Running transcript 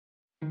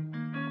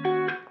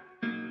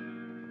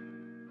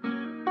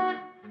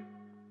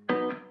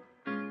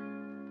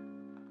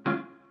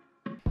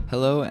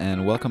Hello,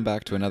 and welcome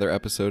back to another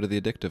episode of the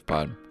Addictive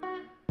Pod.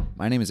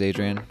 My name is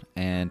Adrian,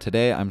 and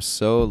today I'm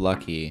so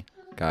lucky,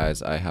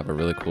 guys. I have a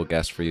really cool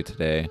guest for you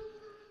today.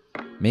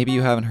 Maybe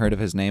you haven't heard of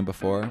his name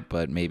before,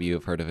 but maybe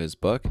you've heard of his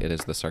book. It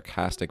is The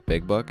Sarcastic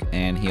Big Book,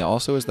 and he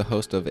also is the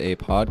host of a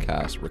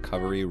podcast,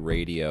 Recovery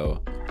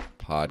Radio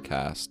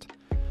Podcast,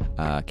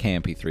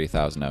 KMP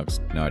 3000 Oaks.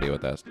 No idea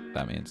what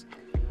that means.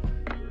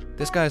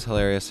 This guy's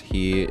hilarious.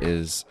 He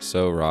is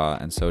so raw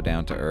and so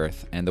down to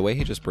earth, and the way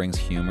he just brings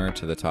humor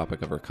to the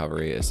topic of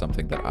recovery is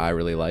something that I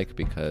really like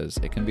because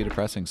it can be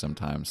depressing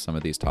sometimes, some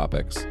of these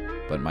topics.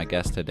 But my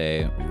guest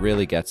today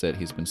really gets it.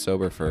 He's been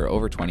sober for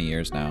over 20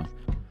 years now.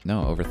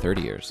 No, over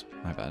 30 years.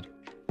 My bad.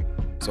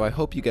 So I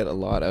hope you get a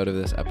lot out of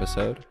this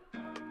episode.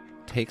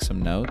 Take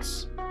some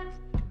notes.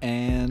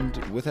 And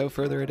without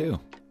further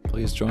ado,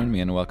 please join me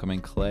in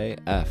welcoming Clay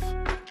F.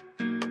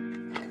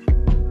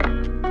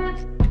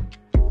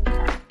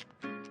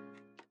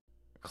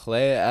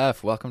 Clay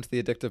F., welcome to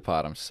the Addictive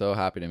Pod. I'm so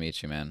happy to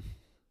meet you, man.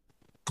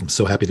 I'm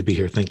so happy to be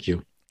here. Thank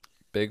you.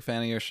 Big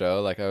fan of your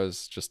show. Like I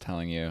was just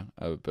telling you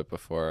a bit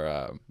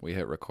before we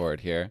hit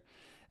record here.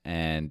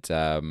 And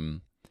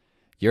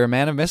you're a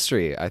man of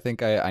mystery. I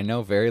think I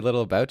know very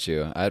little about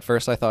you. At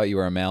first, I thought you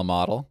were a male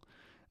model.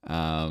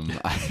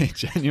 I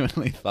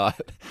genuinely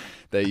thought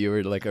that you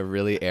were like a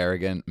really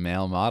arrogant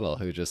male model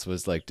who just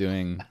was like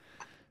doing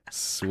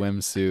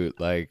swimsuit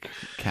like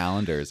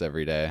calendars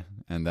every day.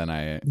 And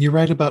then you're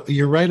right about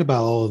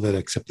all of it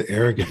except the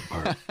arrogant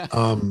part.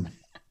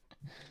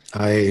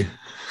 I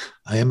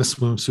am a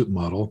swimsuit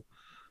model.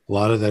 A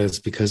lot of that is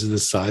because of the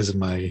size of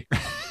my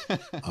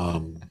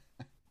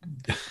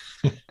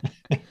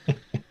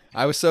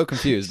I was so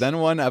confused. Then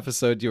one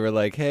episode you were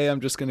like, "Hey, I'm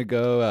just gonna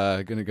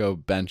go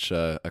bench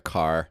a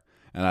car,"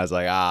 and I was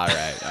like, all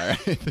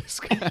right,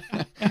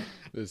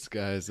 this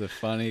guy's a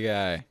funny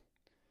guy.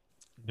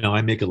 No,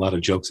 I make a lot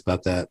of jokes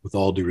about that with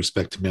all due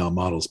respect to male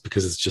models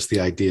because it's just the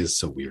idea is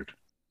so weird.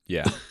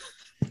 Yeah,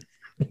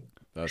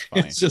 that's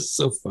funny. It's just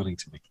so funny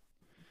to me.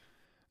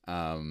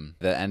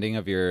 The ending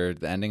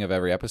of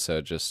every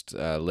episode, just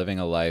living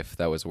a life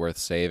that was worth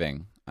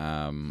saving.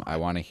 I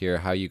want to hear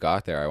how you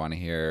got there. I want to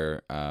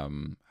hear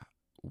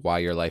why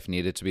your life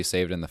needed to be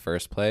saved in the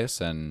first place,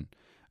 and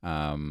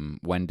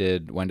when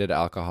did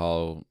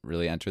alcohol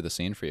really enter the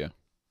scene for you?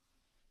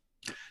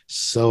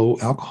 So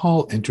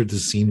alcohol entered the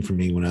scene for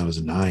me when I was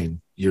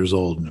 9 years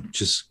old, and it's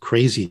just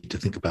crazy to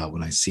think about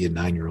when I see a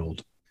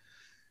 9-year-old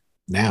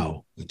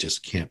now. I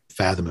just can't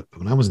fathom it. But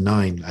when I was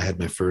 9, I had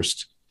my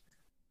first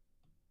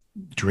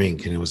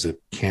drink, and it was a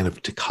can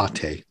of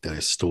Tecate that I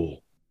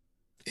stole,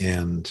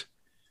 and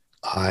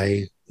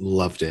I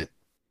loved it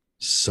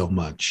so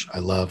much.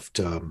 I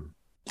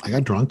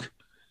got drunk,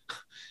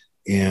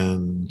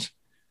 and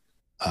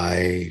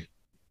I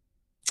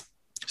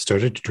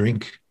started to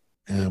drink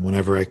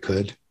whenever I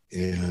could.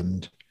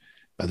 And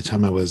by the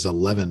time I was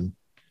 11,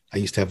 I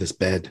used to have this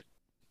bed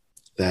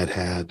that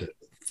had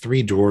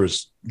 3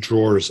 drawers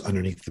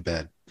underneath the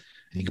bed.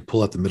 And you could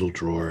pull out the middle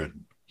drawer,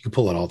 and you could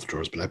pull out all the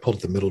drawers, but I pulled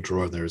out the middle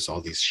drawer, and there's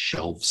all these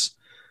shelves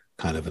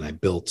kind of, and I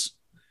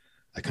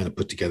kind of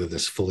put together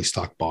this fully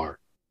stocked bar.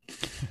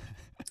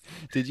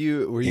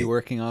 Were you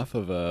working off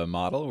of a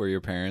model? Were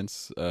your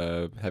parents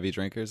heavy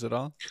drinkers at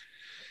all?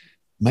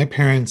 My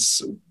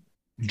parents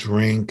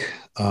drank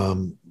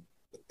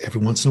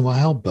every once in a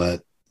while,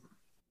 but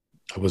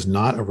I was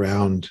not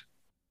around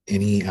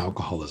any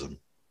alcoholism.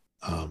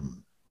 I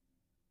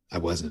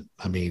wasn't.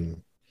 I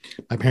mean,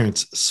 my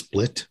parents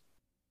split.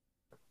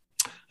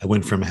 I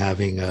went from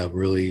having a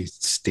really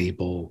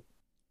stable,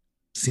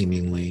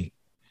 seemingly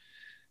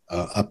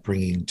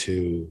upbringing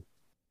to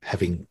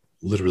having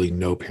literally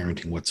no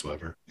parenting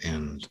whatsoever.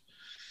 And,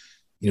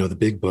 the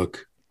big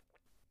book,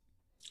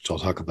 which I'll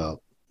talk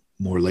about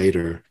more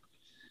later,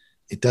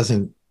 it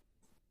doesn't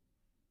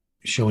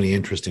show any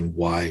interest in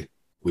why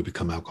we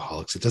become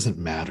alcoholics. It doesn't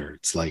matter.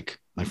 It's like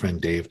my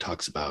friend Dave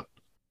talks about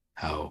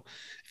how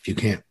if you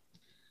can't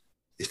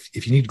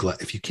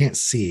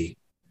see,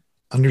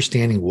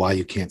 understanding why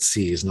you can't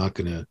see is not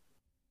going to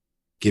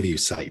give you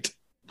sight.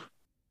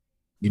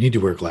 You need to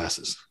wear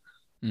glasses.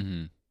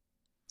 Mm-hmm.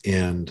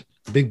 And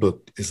the big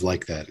book is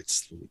like that. It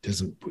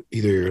doesn't,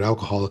 either you're an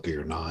alcoholic or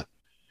you're not.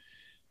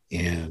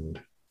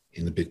 And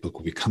in the big book,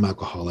 we become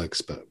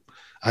alcoholics, but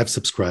I've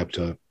subscribed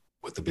to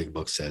what the big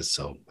book says.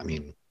 So, I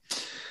mean,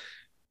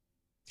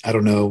 I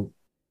don't know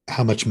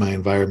how much my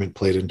environment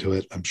played into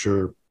it. I'm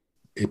sure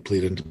it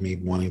played into me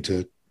wanting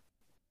to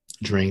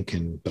drink,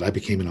 but I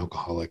became an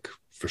alcoholic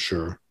for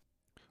sure.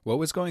 What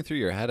was going through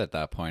your head at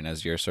that point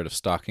as you're sort of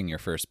stocking your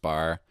first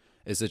bar?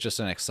 Is it just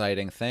an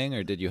exciting thing,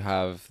 or did you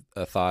have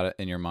a thought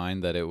in your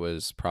mind that it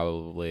was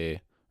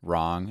probably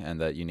wrong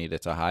and that you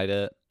needed to hide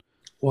it?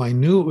 Well, I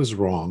knew it was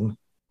wrong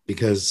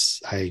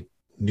because I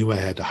knew I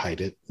had to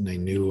hide it, and I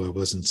knew I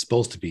wasn't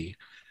supposed to be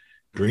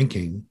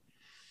drinking.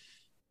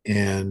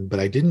 But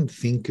I didn't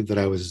think that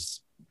I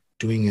was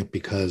doing it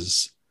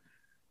because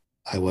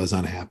I was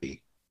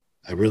unhappy.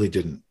 I really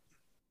didn't.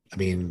 I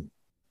mean,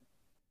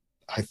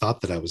 I thought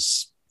that I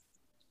was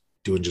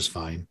doing just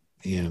fine.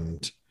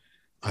 And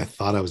I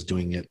thought I was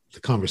doing it. The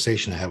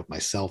conversation I had with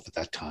myself at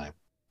that time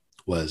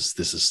was,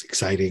 this is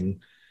exciting.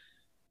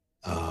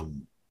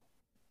 Um,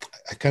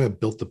 I kind of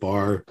built the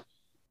bar.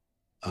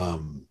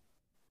 Um,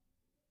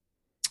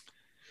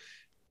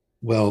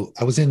 well,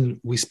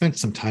 we spent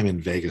some time in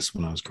Vegas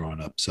when I was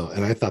growing up. So,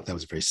 and I thought that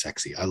was very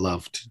sexy.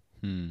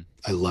 Hmm.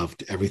 I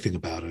loved everything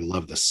about it. I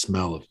loved the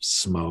smell of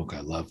smoke.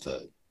 I loved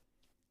the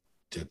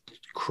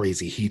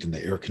crazy heat and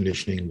the air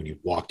conditioning when you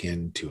walk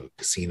into a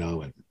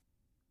casino. And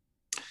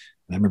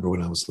I remember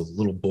when I was a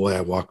little boy,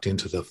 I walked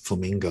into the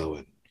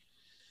Flamingo,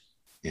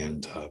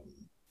 and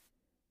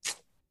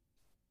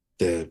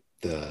the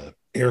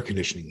air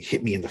conditioning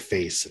hit me in the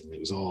face, and it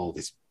was all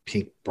these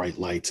pink bright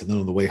lights. And then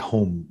on the way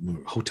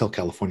home, Hotel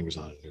California was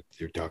on.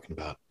 They're talking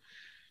about,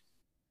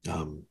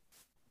 um,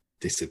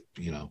 they said,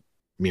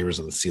 mirrors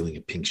on the ceiling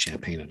and pink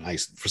champagne and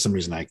ice. For some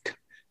reason, I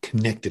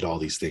connected all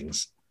these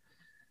things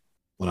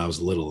when I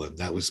was little, and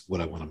that was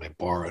what I wanted my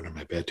bar under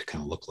my bed to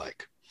kind of look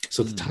like.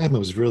 So at the time, it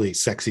was really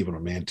sexy and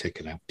romantic,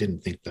 and I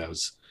didn't think that I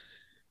was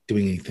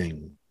doing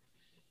anything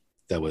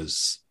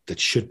that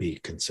should be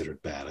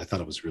considered bad. I thought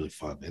it was really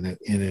fun, and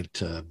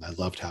I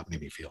loved how it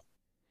made me feel.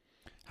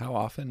 How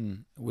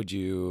often would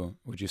you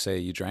say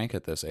you drank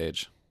at this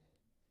age?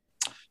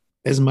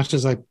 As much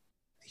as I,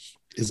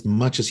 as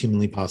much as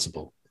humanly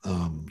possible.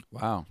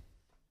 Wow.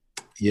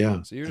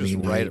 Yeah, So you're I just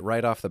mean,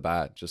 right off the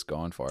bat, just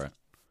going for it.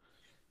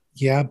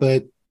 yeah,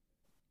 but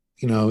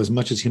as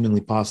much as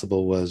humanly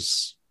possible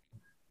was,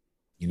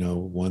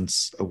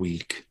 once a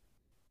week,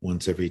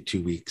 once every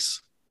 2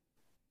 weeks,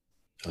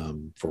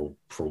 for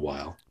a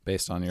while,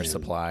 Based on your and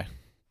supply.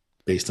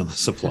 based on the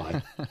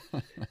supply.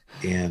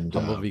 And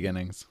Humble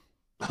beginnings.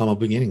 humble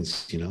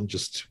beginnings,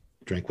 just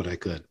drank what I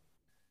could.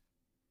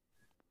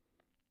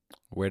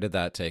 Where did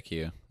that take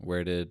you?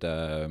 Where did,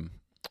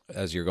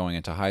 as you're going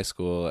into high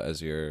school,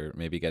 as you're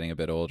maybe getting a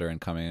bit older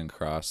and coming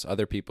across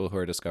other people who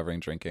are discovering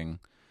drinking,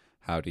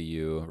 how do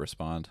you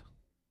respond?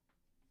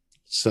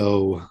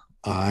 So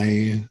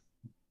I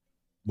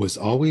was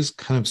always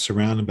kind of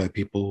surrounded by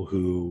people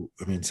who,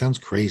 I mean, it sounds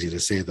crazy to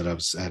say that I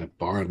was at a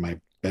bar in my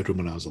bedroom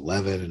when I was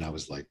 11 and I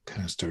was like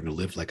kind of starting to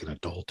live like an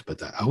adult,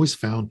 but I always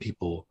found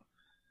people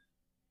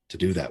to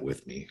do that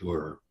with me who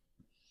are,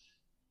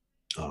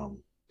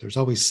 there's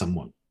always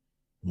someone,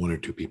 one or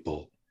two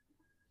people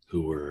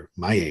who were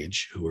my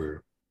age, who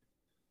were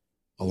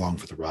along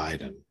for the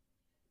ride.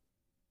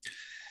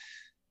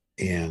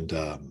 And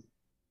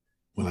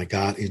when I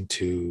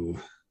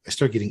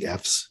started getting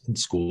F's in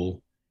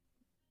school,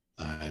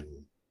 and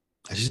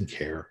I just didn't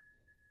care.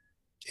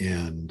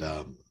 And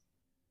I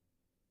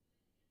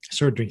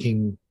started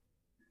drinking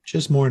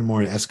just more and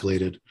more. It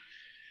escalated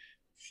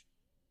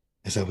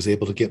as I was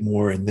able to get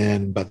more. And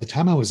then by the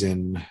time I was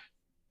in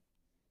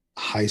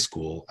high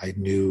school, I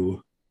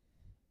knew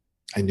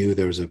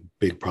there was a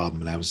big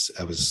problem, and I was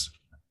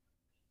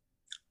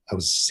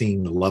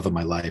seeing the love of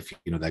my life,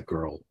 that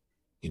girl,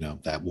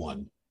 that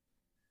one.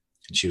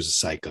 And she was a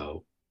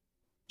psycho.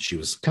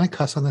 Can I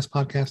cuss on this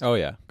podcast? Oh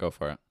yeah, go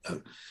for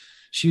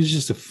She was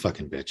just a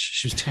fucking bitch.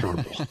 She was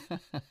terrible.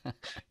 it.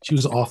 She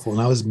was awful.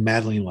 And I was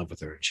madly in love with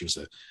her. She was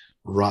a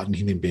rotten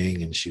human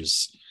being, and she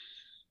was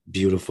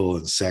beautiful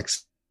and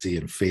sexy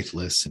and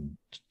faithless and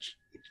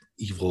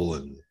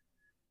evil.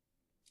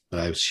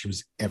 She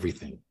was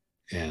everything.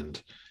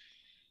 And,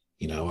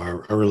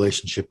 our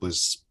relationship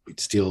was, we'd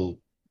steal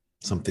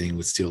something,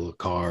 we'd steal a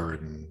car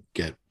and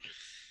get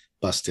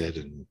busted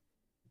and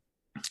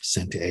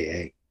sent to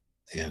AA.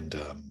 And,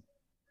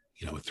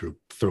 would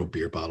throw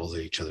beer bottles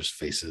at each other's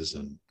faces,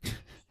 and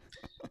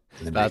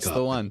then That's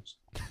the one.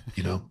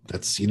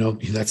 That's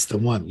the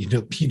one. You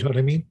know what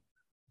I mean?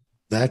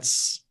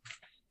 That's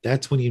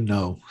when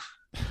when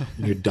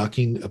you're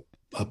ducking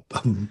a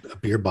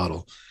beer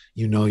bottle,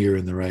 you're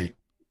in the right.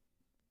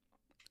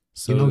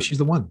 So She's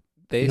the one.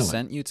 they You know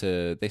sent you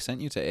to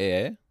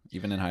AA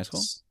even in high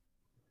school?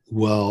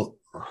 Well,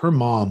 her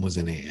mom was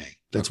in AA.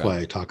 That's Okay. why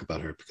I talk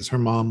about her, because her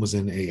mom was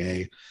in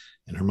AA,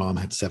 and her mom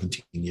had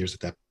 17 years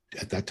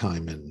at that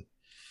time, and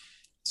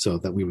so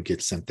that we would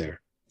get sent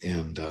there.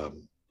 And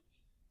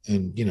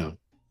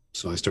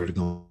so I started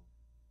going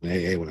to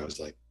AA when I was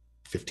like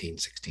 15,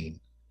 16,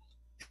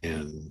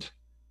 and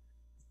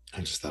I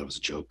just thought it was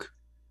a joke.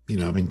 I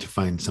mean, to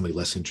find somebody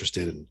less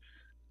interested in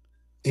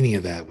any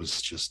of that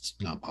was just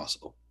not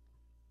possible.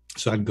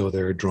 So I'd go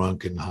there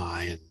drunk and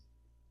high,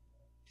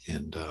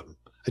 and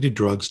I did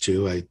drugs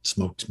too. I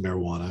smoked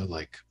marijuana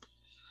like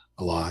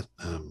a lot.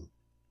 I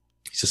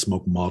used to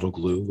smoke model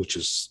glue, which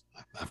is,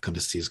 I've come to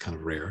see, is kind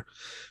of rare,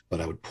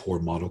 but I would pour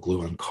model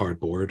glue on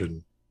cardboard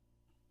and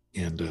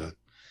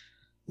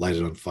light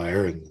it on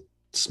fire and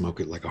smoke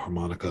it like a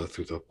harmonica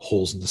through the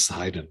holes in the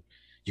side, and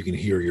you can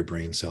hear your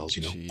brain cells,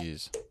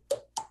 Jeez.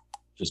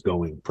 just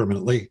going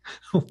permanently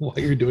while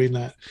you're doing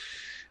that.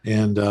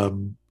 And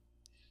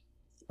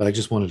but I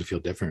just wanted to feel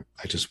different.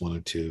 I just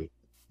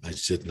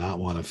did not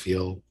want to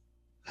feel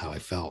how I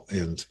felt.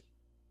 And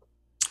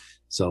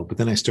so, but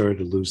then I started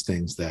to lose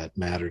things that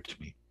mattered to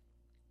me.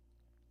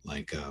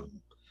 Like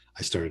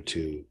I started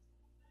to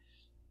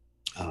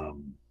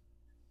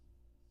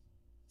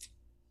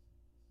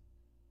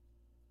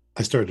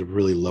I started to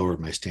really lower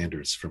my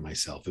standards for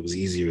myself. It was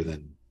easier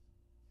than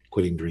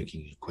quitting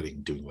drinking and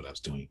quitting doing what I was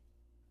doing.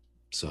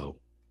 So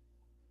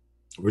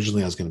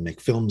originally I was going to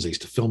make films. I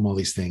used to film all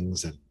these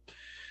things, and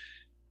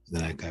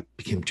then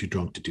became too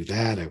drunk to do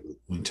that. I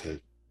went to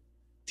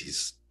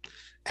these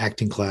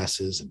acting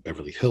classes in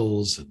Beverly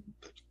Hills and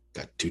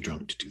got too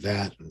drunk to do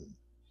that,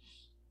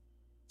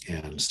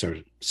 and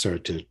started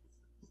to,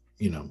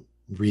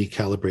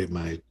 recalibrate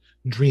my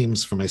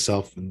dreams for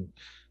myself. And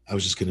I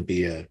was just going to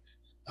be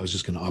I was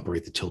just going to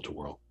operate the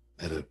Tilt-A-Whirl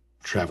at a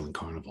traveling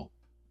carnival.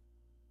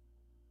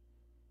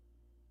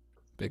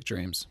 Big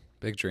dreams.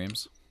 Big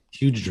dreams.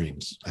 Huge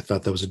dreams. I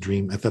thought that was a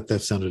dream. I thought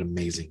that sounded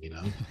amazing.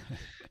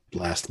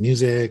 Blast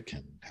music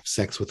and have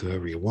sex with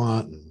whoever you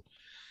want, and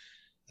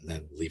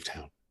then leave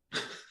town.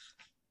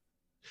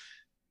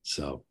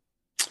 So,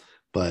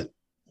 but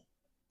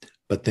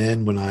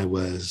then when I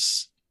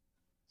was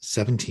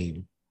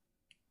 17,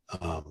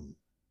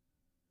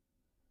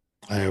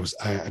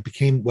 I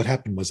became, what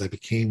happened was I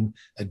became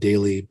a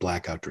daily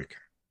blackout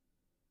drinker.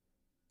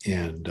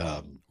 And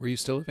were you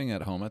still living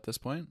at home at this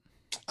point?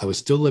 I was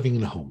still living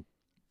in a home,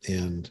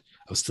 and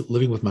I was still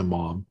living with my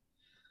mom,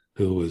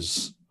 who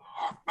was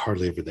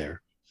hardly ever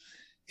there.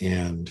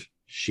 And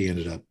she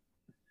ended up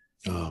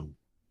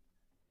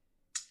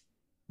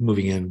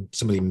moving in.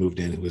 Somebody moved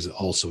in who was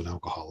also an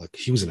alcoholic.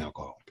 He was an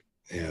alcoholic,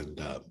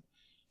 and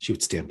she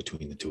would stand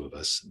between the two of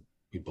us, and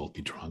we'd both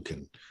be drunk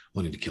and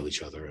wanting to kill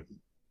each other.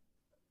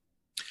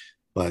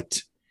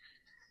 But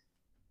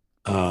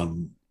I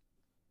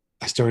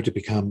started to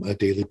become a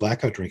daily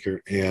blackout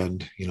drinker,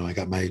 and I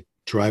got my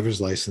driver's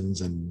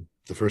license, and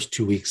the first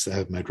 2 weeks I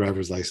had my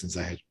driver's license,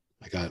 I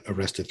got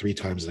arrested 3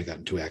 times, and I got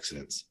in 2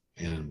 accidents.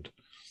 And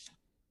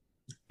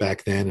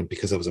back then, and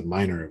because I was a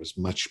minor, it was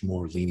much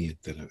more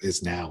lenient than it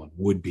is now, and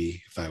would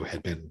be if I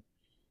had been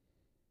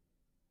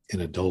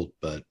an adult.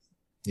 But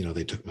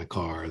they took my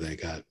car,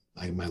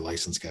 my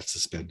license got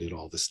suspended,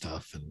 all this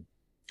stuff, and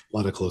a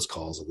lot of close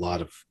calls, a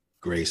lot of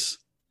grace.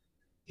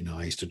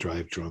 I used to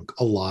drive drunk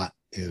a lot,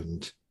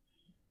 and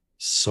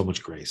so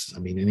much grace. I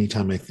mean,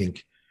 anytime I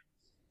think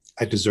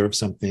I deserve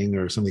something,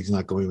 or something's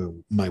not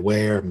going my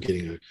way, or I'm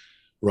getting a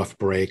rough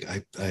break,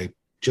 I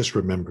just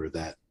remember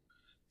that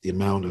the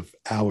amount of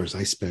hours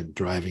I spent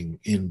driving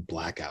in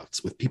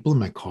blackouts with people in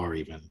my car,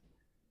 even,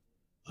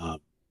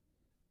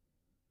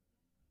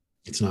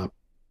 it's not,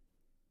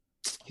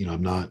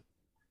 I'm not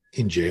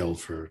in jail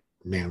for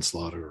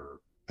manslaughter, or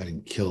I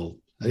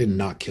did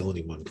not kill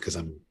anyone because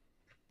I'm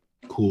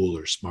cool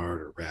or smart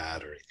or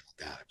rad or anything like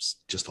that.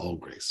 It's just all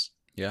grace.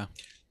 Yeah.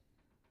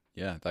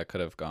 Yeah, that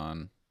could have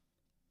gone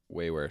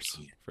way worse,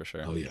 for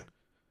sure. Oh, yeah.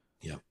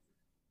 Yeah.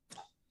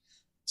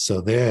 So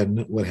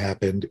then what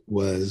happened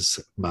was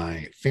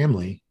my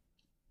family,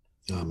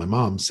 my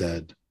mom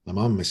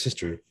and my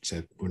sister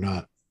said,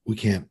 we're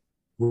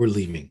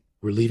leaving.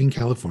 We're leaving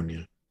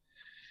California,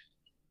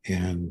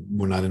 and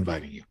we're not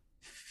inviting you.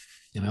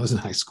 And I was in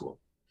high school,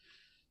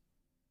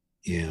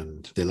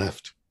 and they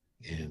left,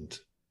 and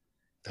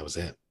that was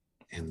it.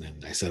 And then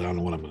I said, I don't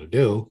know what I'm going to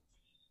do.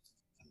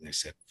 And they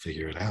said,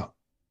 figure it out.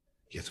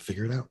 You have to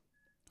figure it out.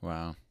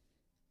 Wow.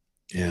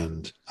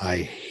 And I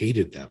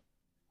hated them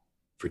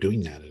for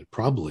doing that. It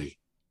probably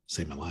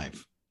saved my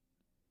life.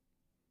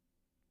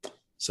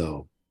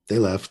 So they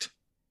left.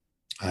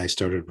 I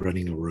started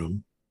running a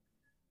room.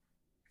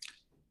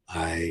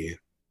 I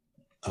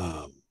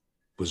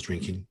was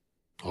drinking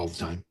all the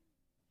time.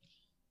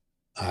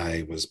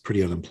 I was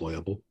pretty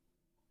unemployable.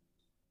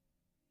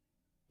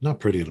 Not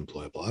pretty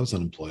unemployable. I was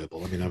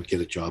unemployable. I mean, I would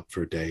get a job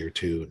for a day or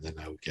two, and then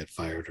I would get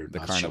fired or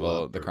not show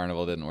up. The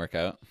carnival didn't work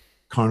out.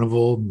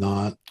 Carnival,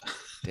 not.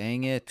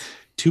 Dang it.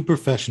 Too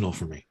professional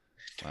for me.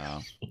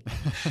 Wow.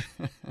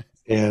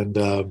 And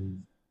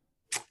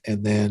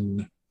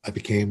then I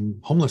became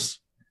homeless,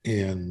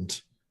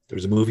 and there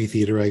was a movie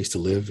theater I used to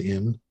live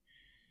in,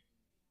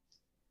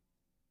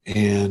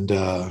 and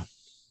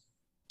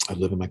I'd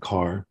live in my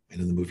car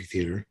and in the movie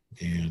theater,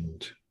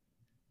 and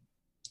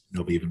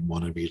nobody even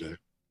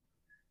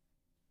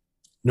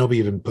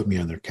put me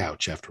on their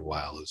couch after a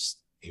while.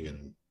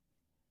 It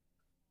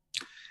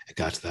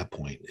got to that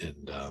point.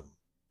 And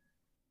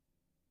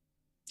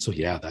so,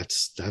 yeah,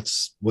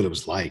 that's what it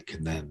was like.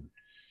 And then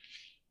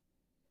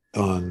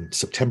on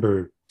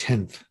September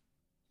 10th,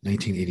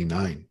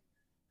 1989,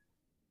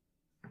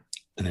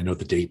 and I know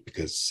the date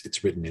because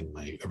it's written in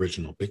my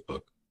original big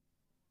book,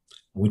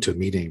 I went to a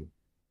meeting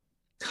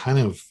kind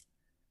of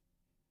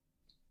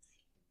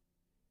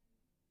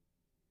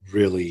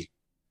really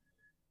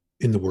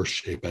in the worst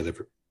shape I'd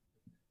ever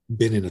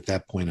been in. At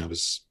that point, I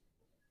was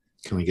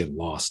kind of getting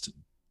lost.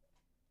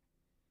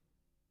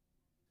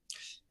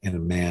 And a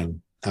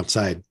man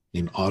outside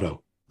named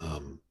Otto,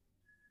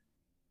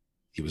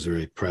 he was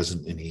very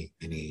present, and he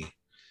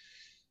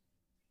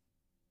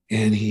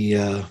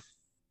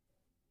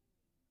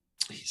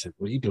said,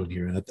 "What are you doing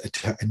here?" And in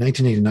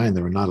 1989,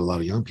 there were not a lot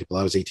of young people.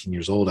 I was 18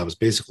 years old. I was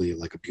basically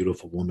like a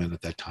beautiful woman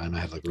at that time. I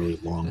had like really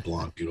long,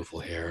 blonde, beautiful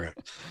hair.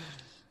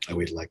 I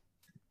weighed like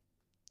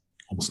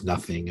almost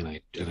nothing, and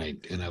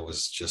I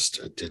was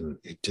just I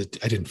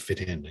didn't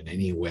fit in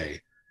any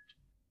way.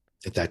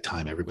 At that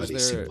time, everybody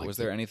seemed like Was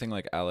the there anything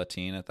like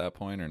Alateen at that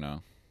point or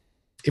no?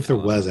 if there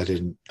was,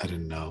 Al-Anon? I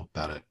didn't know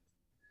about it.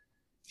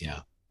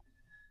 Yeah,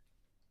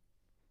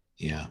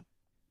 yeah.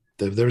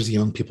 There was a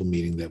young people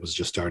meeting that was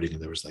just starting,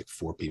 and there was like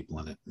 4 people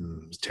in it,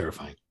 and it was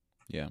terrifying.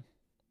 Yeah.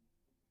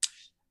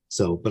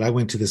 So, but I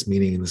went to this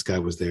meeting, and this guy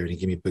was there, and he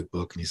gave me a big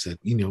book, and he said,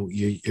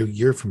 a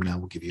year from now,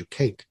 we'll give you a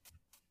cake.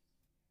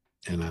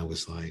 And I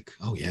was like,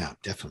 oh yeah,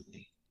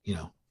 definitely,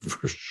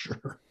 for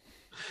sure.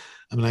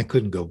 I mean, I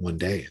couldn't go one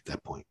day at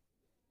that point.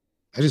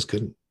 I just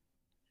couldn't.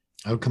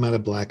 I would come out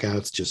of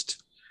blackouts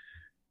just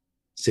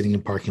sitting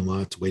in parking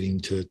lots waiting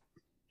to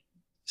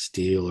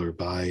steal or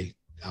buy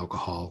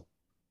alcohol.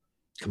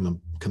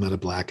 Come out of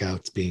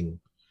blackouts being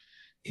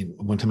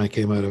one time I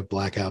came out of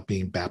blackout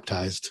being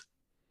baptized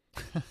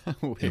in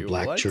a Wait,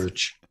 black what?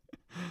 church.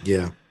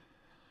 Yeah.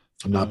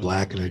 I'm not Oh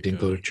black and I my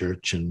didn't go god. to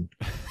church, and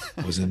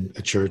I was in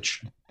a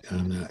church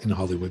in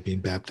Hollywood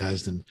being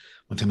baptized. And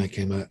one time I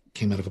came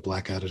out of a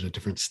blackout in a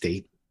different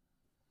state.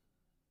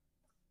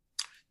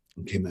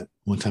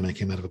 One time I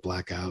came out of a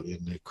blackout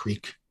in a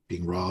creek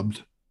being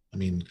robbed. I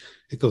mean,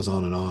 it goes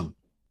on and on.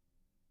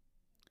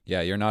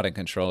 Yeah, you're not in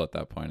control at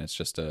that point. It's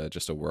just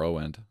a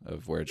whirlwind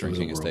of where It was a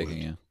drinking is taking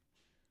whirlwind.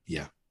 you.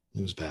 Yeah,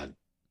 it was bad.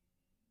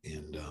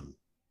 And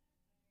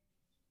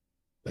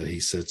but he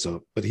said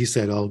so. But he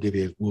said, we'll give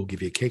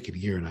you a cake in a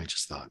year. And I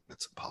just thought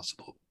that's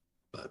impossible.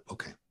 But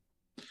okay.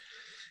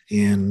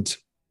 And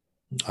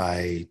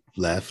I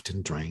left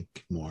and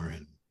drank more,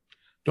 and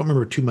don't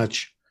remember too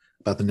much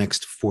about the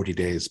next 40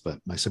 days. But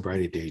my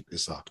sobriety date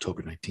is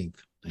October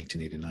 19th,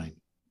 1989.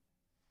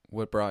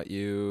 What brought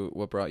you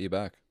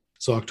back?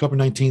 So October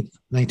 19th,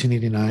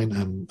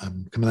 1989,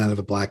 I'm coming out of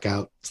a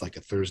blackout. It's like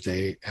a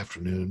Thursday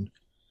afternoon.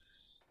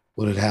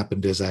 What had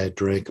happened is I had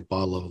drank a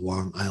bottle of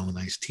Long Island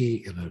iced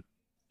tea in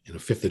a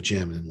fifth of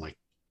gin in like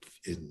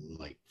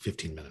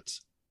 15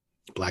 minutes.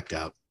 Blacked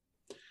out.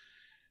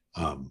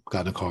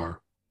 Got in a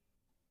car,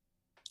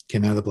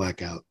 came out of the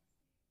blackout,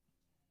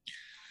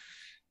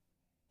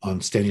 on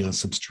standing on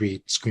some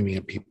street, screaming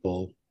at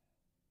people.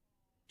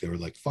 They were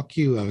like, "Fuck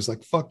you." I was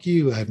like, "Fuck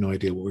you." I had no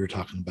idea what we were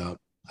talking about.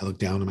 I look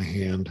down at my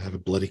hand, I have a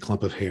bloody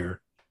clump of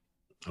hair.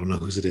 I don't know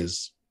whose it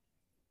is.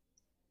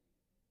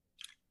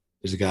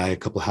 There's a guy a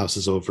couple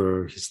houses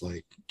over. He's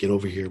like, "Get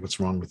over here. What's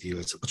wrong with you?"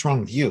 I said, "What's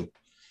wrong with you?"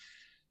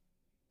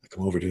 I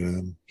come over to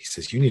him. He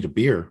says, "You need a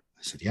beer."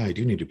 I said, "Yeah, I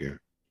do need a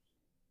beer."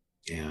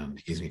 And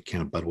he gives me a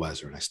can of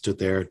Budweiser. And I stood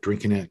there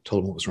drinking it,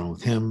 told him what was wrong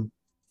with him,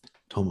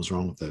 told him what was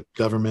wrong with the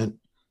government,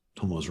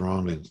 told him what was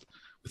wrong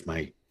with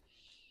my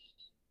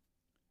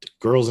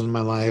girls in my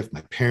life,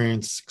 my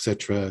parents,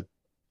 etc.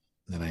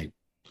 Then I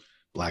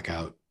black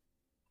out,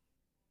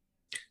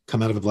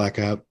 come out of a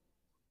blackout.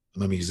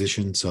 I'm a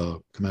musician,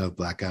 so come out of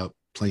blackout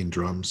playing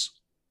drums.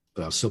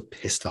 But I was so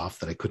pissed off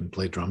that I couldn't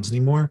play drums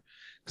anymore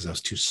because I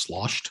was too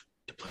sloshed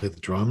to play the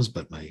drums.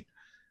 But my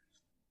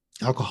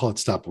alcohol had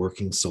stopped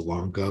working so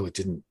long ago, it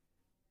didn't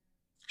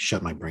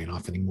shut my brain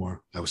off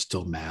anymore. I was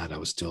still mad. I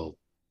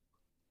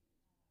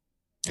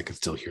could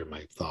still hear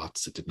my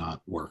thoughts. It did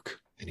not work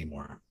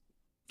anymore.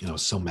 And I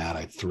was so mad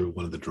I threw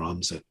one of the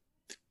drums at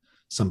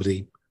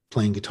somebody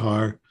playing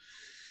guitar.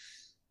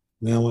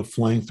 And then I went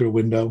flying through a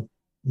window.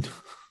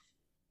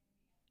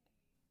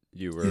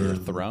 You were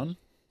And thrown?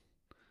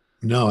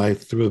 no, I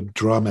threw a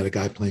drum at a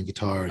guy playing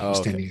guitar, and he was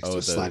Oh, okay. standing next to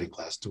a sliding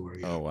glass door. Oh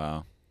Yeah.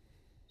 wow.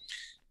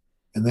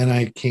 And then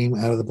I came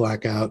out of the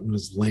blackout and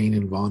was laying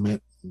in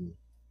vomit. And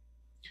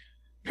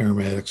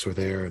paramedics were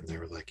there, and they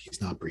were like,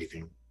 "He's not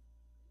breathing.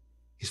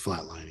 He's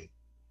flatlining."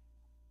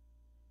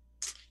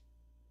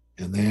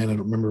 And then I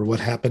don't remember what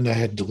happened. I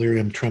had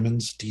delirium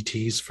tremens,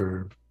 DTs,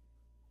 for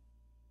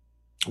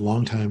a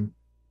long time.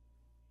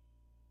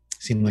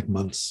 It seemed like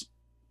months.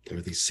 There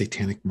were these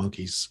satanic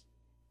monkeys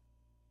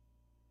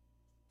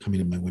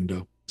coming in my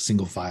window,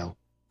 single file.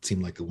 It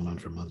seemed like it went on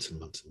for months and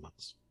months and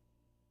months.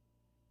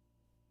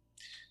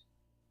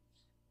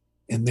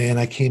 And then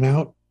I came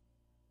out.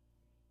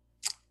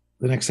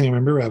 The next thing I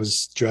remember, I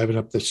was driving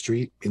up the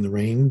street in the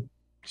rain.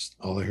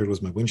 All I heard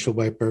was my windshield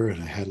wiper,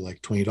 and I had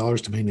like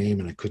 $20 to my name,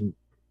 and I couldn't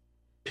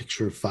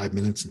picture 5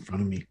 minutes in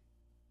front of me.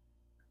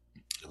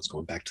 I was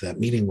going back to that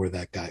meeting where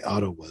that guy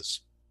Otto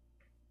was.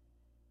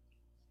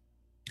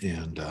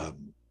 And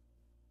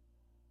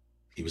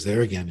he was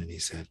there again, and he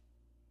said,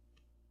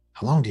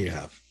 "How long do you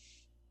have?"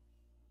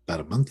 "About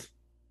a month."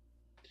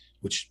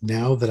 Which,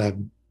 now that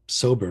I'm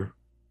sober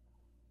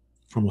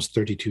for almost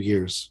 32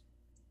 years,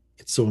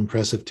 it's so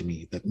impressive to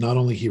me that not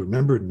only he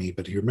remembered me,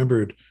 but he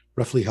remembered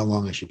roughly how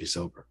long I should be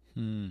sober.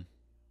 Hmm.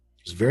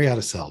 He was very out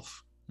of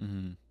self.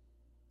 Mm-hmm.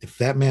 If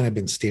that man had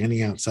been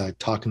standing outside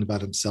talking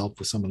about himself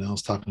with someone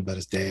else, talking about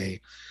his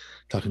day,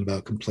 talking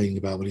about complaining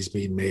about what he's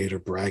being made, or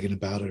bragging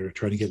about it, or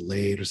trying to get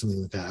laid or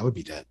something like that, I would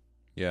be dead.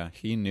 Yeah,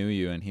 he knew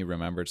you and he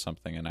remembered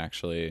something and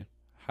actually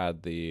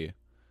had the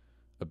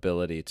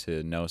ability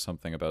to know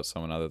something about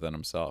someone other than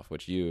himself,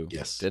 which you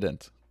Yes.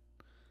 didn't.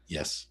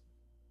 Yes.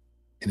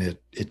 And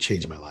it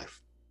changed my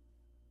life.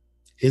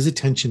 His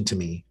attention to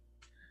me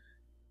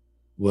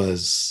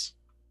was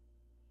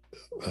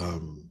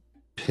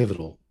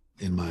pivotal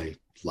in my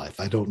life.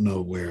 I don't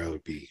know where I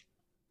would be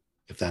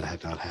if that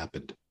had not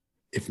happened.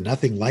 If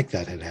nothing like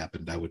that had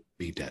happened, I would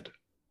be dead.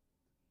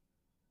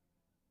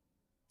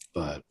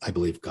 But I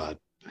believe God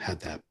had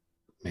that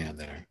man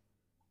there.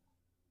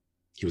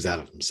 He was out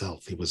of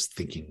himself. He was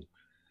thinking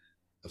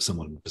of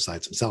someone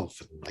besides himself.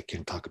 And I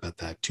can't talk about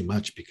that too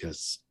much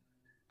because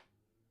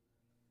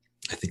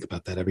I think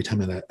about that every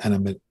time.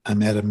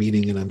 I'm at a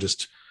meeting and I'm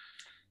just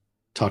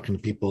talking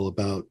to people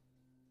about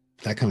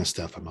that kind of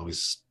stuff. I'm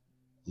always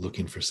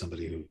looking for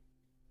somebody who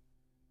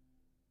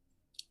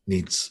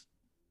needs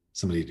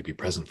somebody to be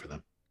present for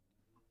them.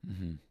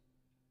 Mm-hmm.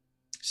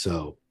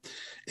 So,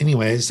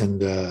 anyways,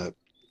 and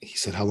he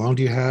said, "How long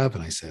do you have?"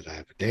 And I said, "I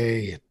have a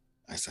day." And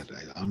I said,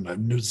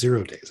 "I'm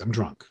 0 days. I'm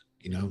drunk.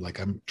 Like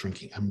I'm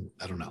drinking.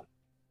 I don't know."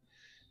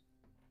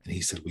 And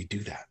he said, "We do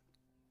that."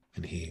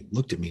 And he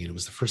looked at me, and it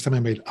was the first time I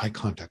made eye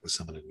contact with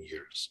someone in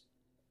years.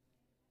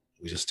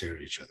 We just stared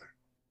at each other.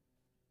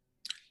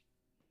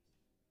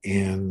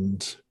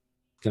 And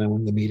then I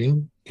went to the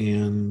meeting,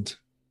 and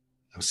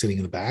I was sitting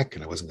in the back,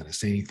 and I wasn't going to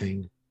say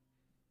anything.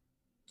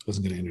 I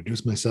wasn't going to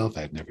introduce myself.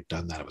 I had never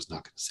done that. I was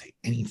not going to say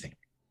anything.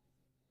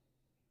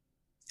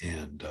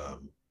 And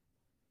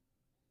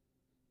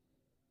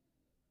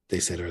they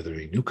said, "Are there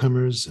any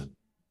newcomers?" And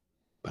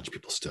a bunch of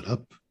people stood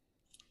up.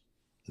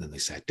 And then they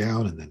sat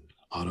down, and then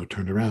Otto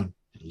turned around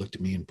and looked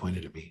at me and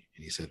pointed at me.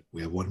 And he said,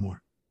 "We have one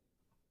more."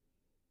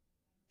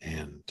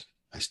 And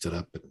I stood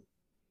up and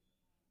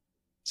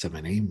said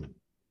my name, and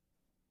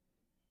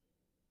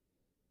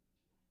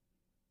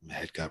my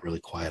head got really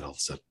quiet all of a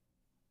sudden.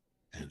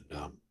 And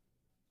I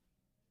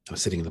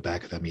was sitting in the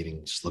back of that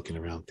meeting, just looking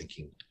around,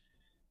 thinking,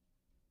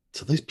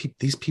 so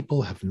these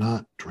people have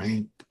not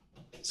drank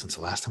since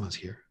the last time I was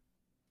here.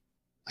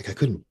 Like I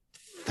couldn't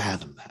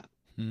fathom that.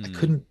 I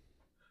couldn't.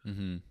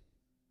 Mm-hmm.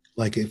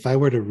 Like if I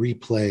were to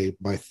replay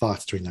my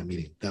thoughts during that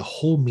meeting, the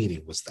whole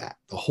meeting was that.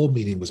 The whole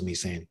meeting was me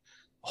saying,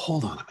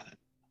 "Hold on a minute.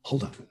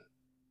 Hold on a minute.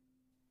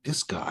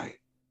 This guy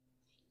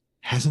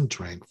hasn't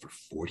drank for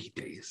 40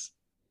 days.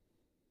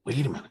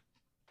 Wait a minute.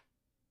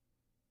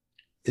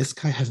 This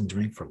guy hasn't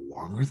drank for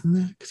longer than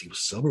that because he was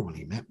sober when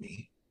he met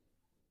me."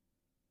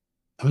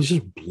 I was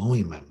just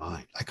blowing my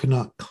mind. I could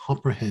not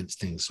comprehend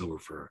staying sober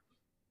for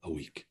a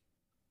week.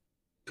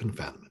 Couldn't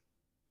fathom it.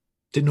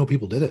 Didn't know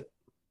people did it.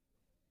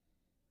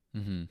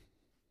 Mm-hmm.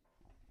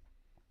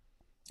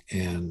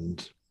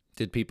 And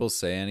did people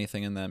say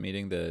anything in that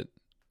meeting that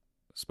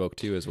spoke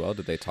to you as well?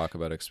 Did they talk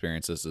about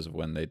experiences of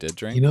when they did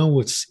drink? You know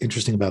what's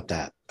interesting about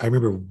that? I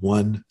remember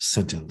one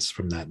sentence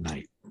from that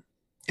night,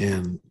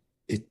 and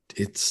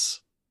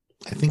it's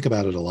I think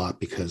about it a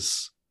lot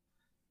because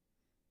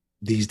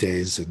these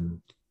days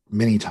and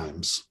many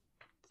times,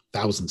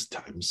 thousands of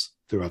times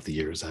throughout the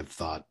years, I've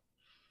thought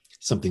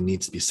something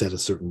needs to be said a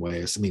certain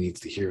way, somebody needs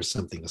to hear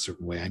something a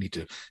certain way, I need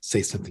to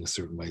say something a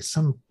certain way,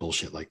 some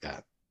bullshit like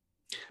that.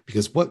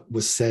 Because what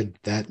was said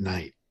that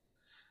night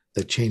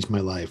that changed my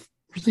life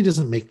really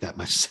doesn't make that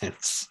much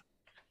sense.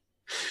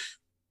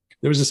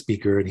 There was a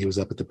speaker and he was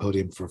up at the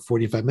podium for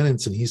 45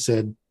 minutes and he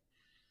said,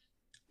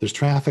 "There's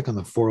traffic on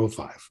the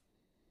 405,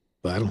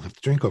 but I don't have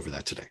to drink over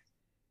that today."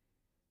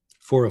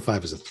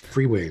 405 is a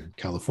freeway in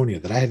California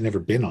that I had never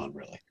been on,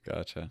 really.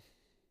 Gotcha.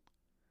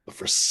 But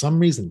for some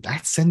reason,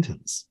 that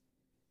sentence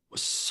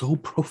was so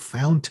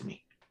profound to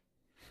me.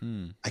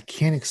 I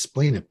can't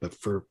explain it, but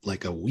for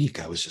like a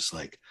week, I was just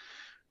like,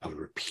 I would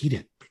repeat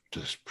it.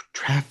 There's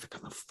traffic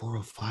on the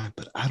 405,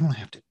 but I don't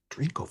have to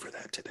drink over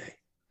that today.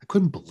 I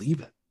couldn't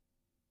believe it.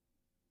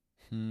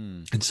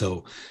 And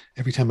so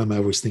every time I'm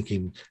always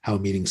thinking how a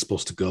meeting's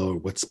supposed to go or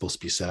what's supposed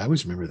to be said, I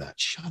always remember that.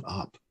 Shut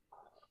up.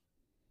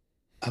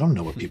 I don't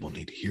know what people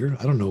need to hear.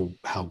 I don't know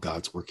how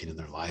God's working in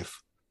their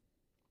life.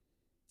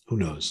 Who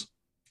knows?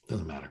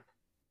 Doesn't matter.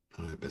 I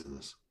don't have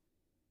business.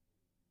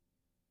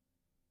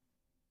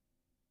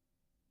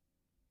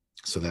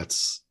 So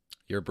that's...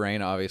 Your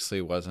brain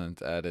obviously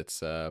wasn't at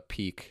its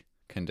peak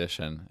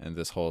condition in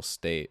this whole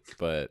state,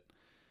 but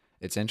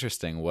it's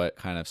interesting what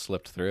kind of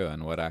slipped through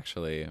and what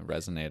actually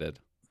resonated.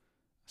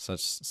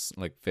 Such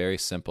like very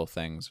simple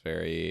things,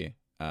 very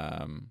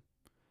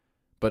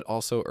but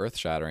also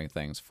earth-shattering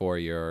things for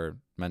your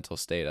mental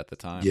state at the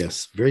time.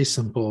 Yes, very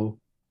simple.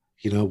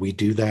 We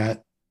do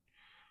that.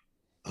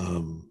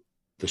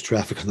 There's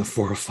traffic on the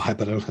 405,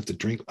 but I don't have to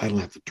drink. I don't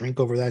have to drink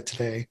over that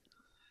today.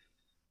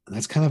 And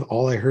that's kind of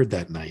all I heard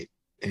that night.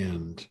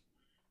 And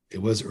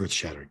it was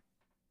earth-shattering.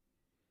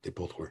 They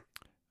both were.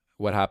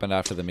 What happened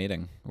after the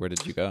meeting? Where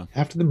did you go?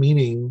 After the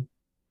meeting,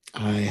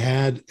 I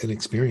had an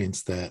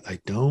experience that I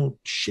don't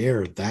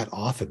share that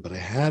often, but I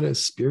had a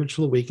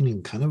spiritual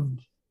awakening, kind of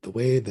the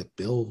way that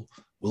Bill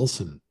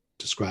Wilson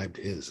described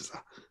his, as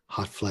a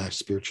hot flash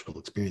spiritual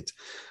experience.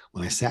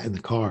 When I sat in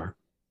the car,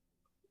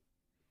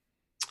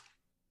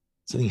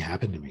 something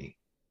happened to me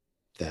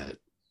that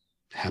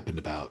happened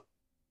about,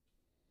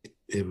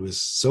 it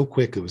was so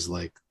quick, it was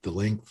like the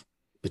length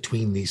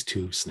between these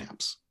two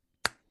snaps.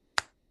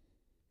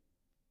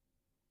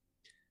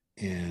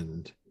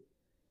 And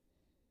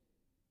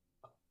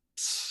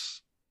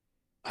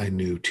I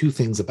knew two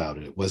things about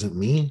it. It wasn't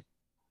me,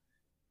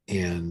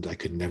 and I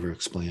could never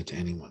explain it to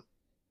anyone.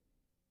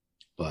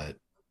 But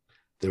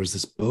there was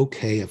this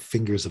bouquet of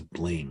fingers of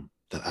blame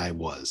that I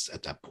was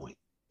at that point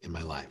in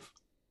my life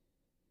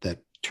that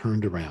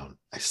turned around.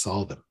 I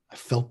saw them, I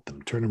felt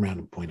them turn around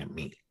and point at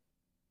me.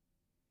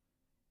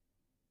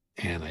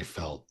 And I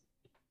felt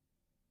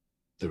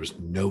there was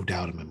no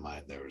doubt in my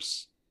mind there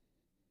was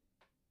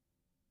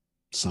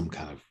some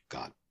kind of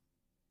God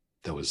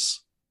that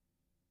was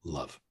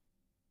love.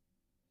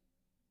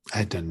 I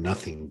had done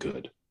nothing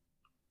good.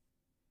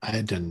 I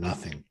had done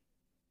nothing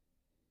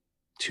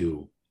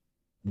to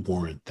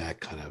warrant that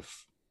kind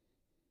of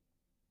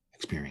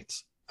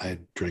experience. I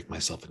had drank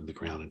myself into the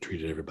ground and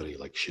treated everybody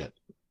like shit.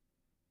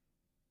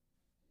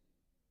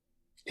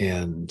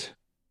 And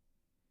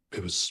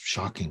it was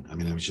shocking. I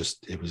mean,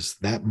 it was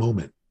that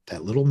moment,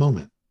 that little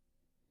moment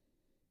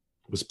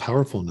was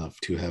powerful enough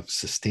to have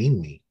sustained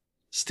me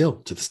still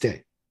to this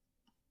day.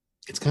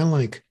 It's kind of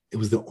like it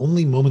was the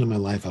only moment in my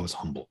life I was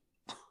humble.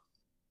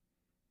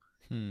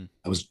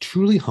 I was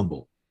truly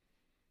humble.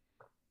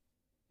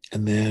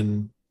 And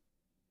then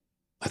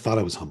I thought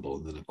I was humble.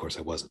 And then, of course,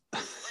 I wasn't.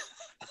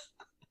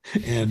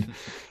 And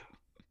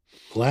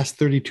the last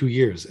 32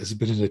 years has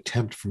been an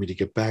attempt for me to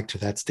get back to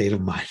that state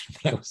of mind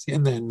that I was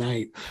in that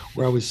night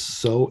where I was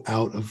so,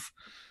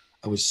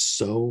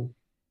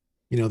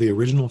 the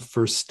original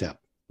First Step,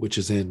 which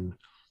is in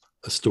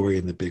a story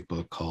in the big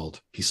book called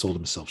He Sold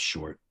Himself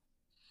Short.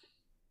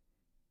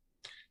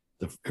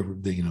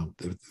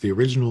 The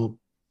original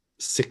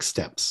 6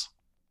 steps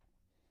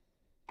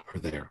are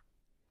there.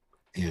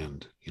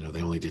 And,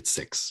 they only did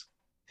 6.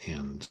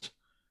 And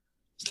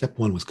step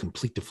 1 was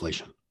complete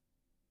deflation.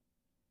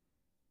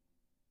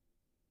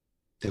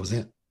 That was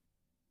it.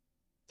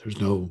 There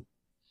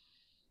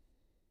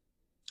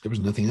was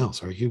nothing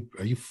else. Are you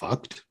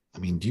fucked? I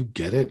mean, do you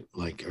get it?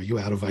 Like, are you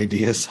out of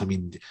ideas? I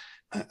mean,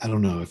 I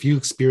don't know. If you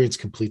experience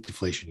complete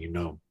deflation,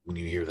 when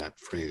you hear that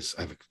phrase,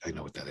 I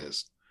know what that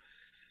is.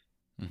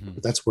 Mm-hmm.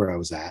 But that's where I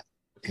was at.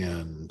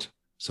 And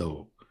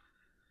so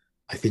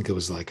I think it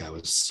was like I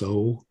was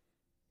so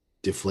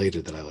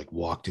deflated that I like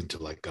walked into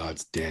like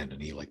God's den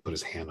and he like put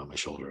his hand on my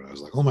shoulder and I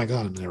was like, oh my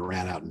God. And then I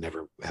ran out and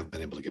never have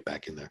been able to get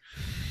back in there.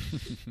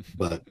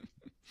 But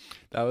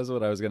that was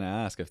what I was going to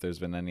ask, if there's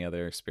been any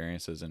other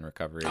experiences in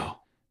recovery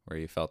where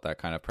you felt that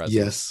kind of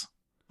presence.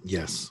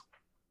 Yes.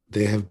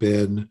 They have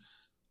been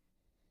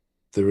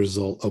the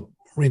result of,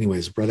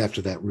 anyways, right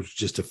after that,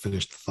 just to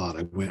finish the thought,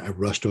 I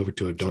rushed over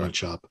to a donut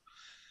shop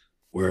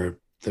where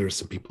there were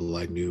some people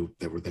I knew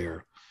that were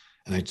there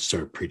and I just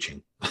started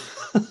preaching.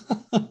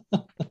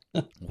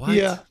 What?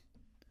 Yeah.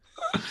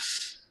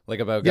 Like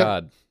about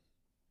God.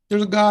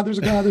 There's a God. There's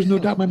no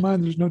doubt in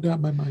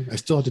my mind. I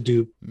still had to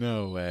do.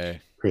 No way.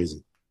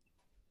 Crazy.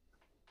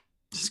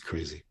 This is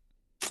crazy.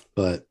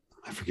 But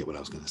I forget what I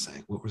was going to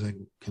say. What was I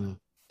going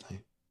to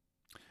say?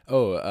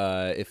 Oh,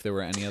 if there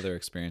were any other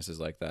experiences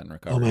like that in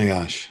recovery. Oh my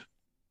gosh.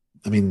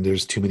 I mean,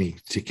 there's too many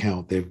to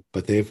count.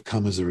 They've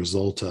come as a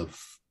result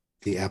of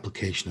the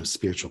application of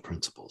spiritual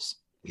principles.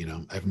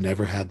 I've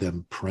never had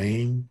them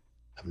praying.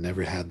 I've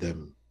never had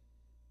them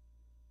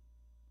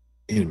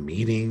in a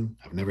meeting.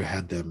 I've never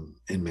had them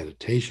in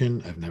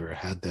meditation. I've never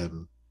had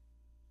them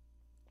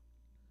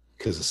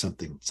because of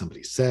something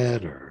somebody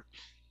said, or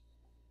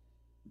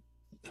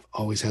I've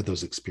always had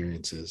those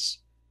experiences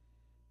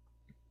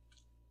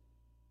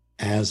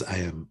as I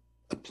am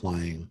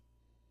applying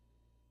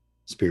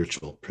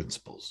spiritual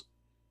principles.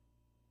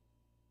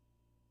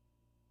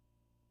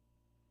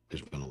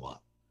 There's been a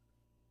lot.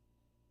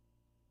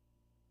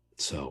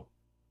 So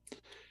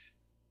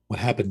what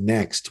happened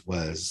next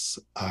was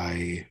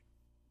I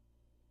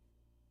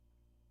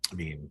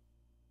mean,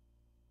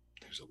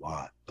 there's a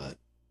lot, but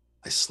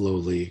I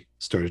slowly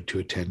started to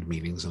attend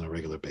meetings on a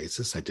regular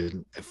basis. At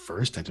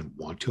first, I didn't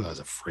want to. I was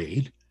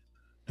afraid.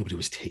 Nobody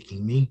was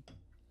taking me.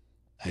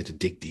 I had to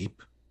dig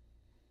deep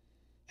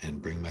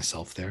and bring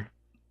myself there.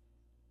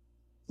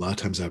 A lot of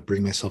times I would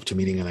bring myself to a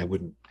meeting and I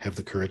wouldn't have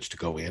the courage to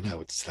go in. I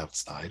would sit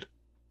outside.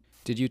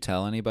 Did you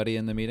tell anybody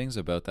in the meetings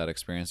about that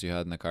experience you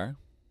had in the car?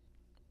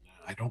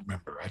 I don't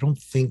remember. I don't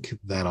think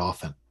that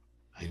often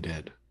I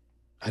did.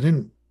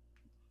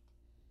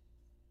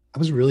 I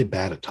was really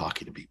bad at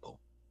talking to people.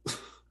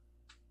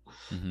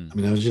 Mm-hmm. I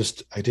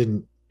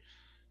mean,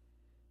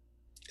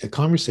 a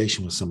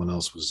conversation with someone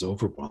else was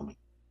overwhelming.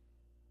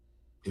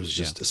 It was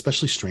just,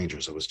 especially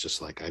strangers. I was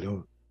just like, it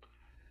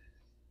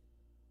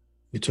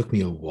took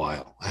me a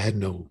while. I had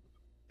no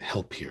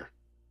help here,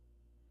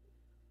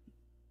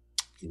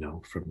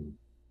 from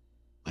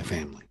my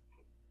family.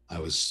 I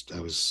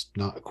was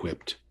not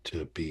equipped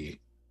to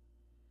be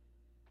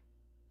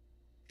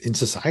in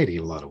society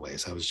in a lot of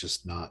ways. I was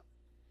just not.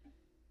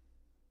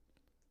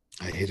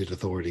 I hated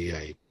authority.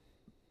 I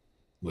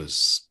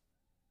was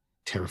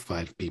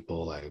terrified of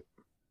people. I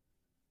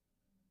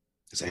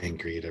was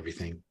angry at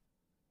everything.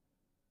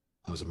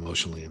 I was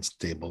emotionally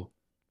unstable.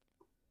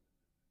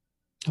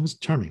 I was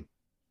charming.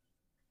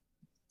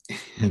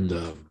 And,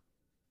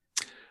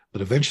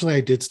 but eventually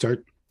I did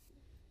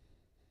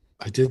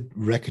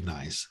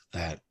recognize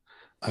that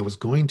I was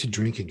going to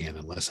drink again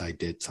unless I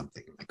did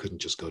something. I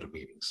couldn't just go to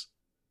meetings.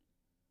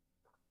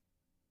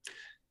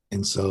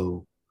 And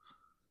so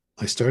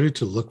I started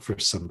to look for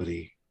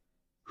somebody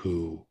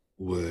who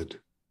would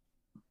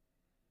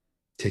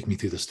take me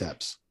through the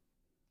steps.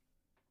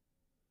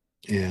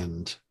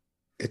 And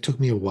it took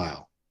me a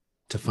while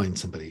to find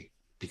somebody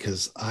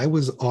because I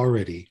was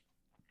already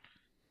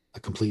a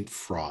complete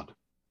fraud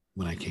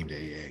when I came to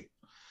AA.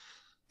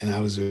 And I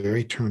was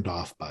very turned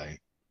off by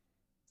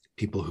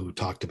people who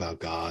talked about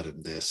God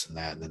and this and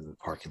that. And then in the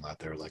parking lot,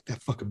 they were like,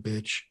 that fucking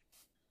bitch.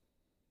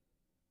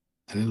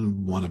 I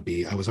didn't want to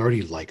be, I was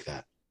already like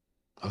that.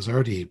 I was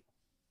already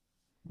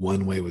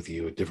one way with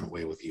you, a different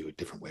way with you, a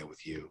different way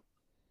with you,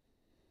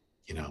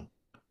 you know.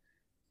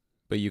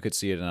 But you could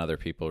see it in other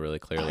people really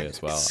clearly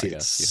as well. I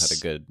guess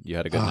you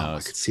had a good I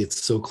nose. could see it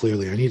so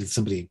clearly. I needed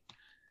somebody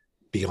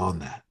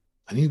beyond that.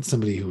 I needed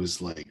somebody who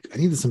was like, I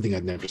needed something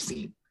I'd never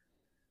seen.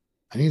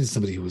 I needed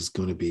somebody who was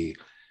going to be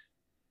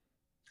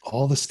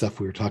all the stuff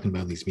we were talking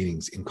about in these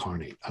meetings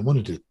incarnate. I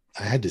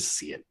had to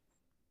see it.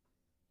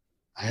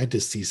 I had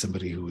to see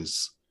somebody who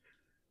was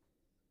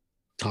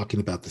talking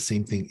about the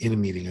same thing in a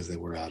meeting as they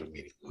were out of a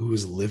meeting, who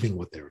was living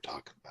what they were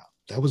talking about.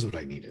 That was what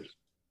I needed.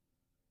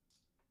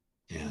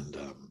 And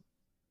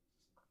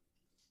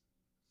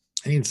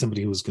I needed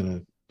somebody who was going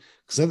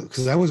to,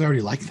 because I was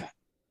already like that.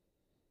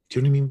 Do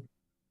you know what I mean?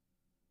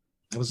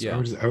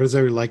 I was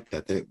already like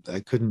that.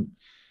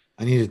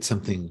 I needed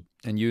something.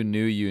 And you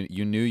knew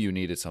you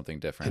needed something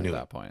different at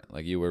that point.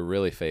 Like you were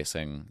really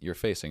facing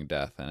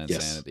death and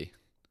insanity.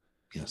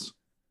 Yes.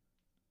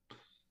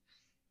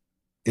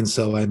 And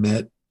so I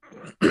met,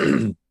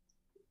 and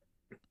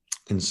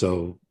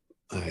so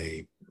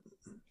I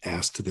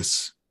asked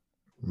this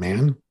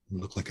man who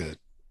looked like a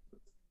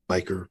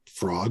biker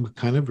frog,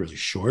 kind of really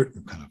short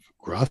and kind of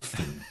gruff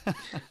and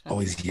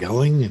always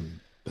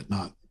yelling but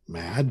not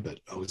mad, but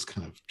always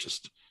kind of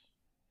just,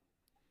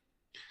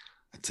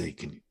 I'd say,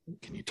 can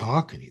you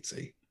talk? And he'd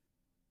say,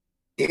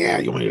 yeah,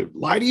 you want me to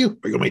lie to you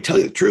or you want me to tell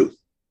you the truth?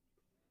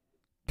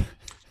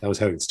 That was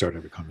how he'd start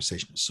every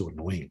conversation. It was so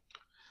annoying.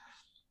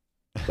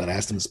 But I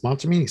asked him to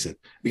sponsor me. And he said,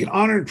 it'd be an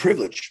honor and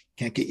privilege.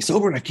 Can't get you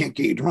sober and I can't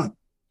get you drunk.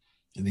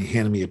 And he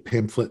handed me a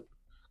pamphlet,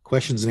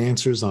 questions and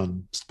answers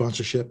on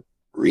sponsorship.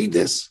 Read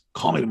this.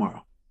 Call me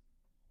tomorrow.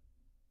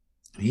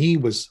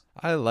 And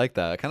I like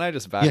that. Can I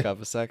just back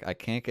up a sec? I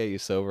can't get you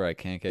sober. I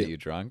can't get you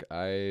drunk.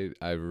 I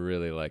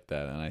really like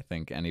that. And I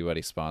think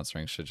anybody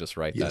sponsoring should just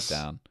write that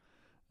down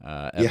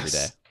every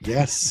day.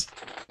 Yes.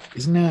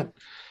 Isn't that?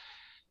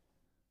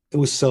 It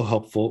was so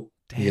helpful.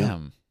 Damn. Yeah.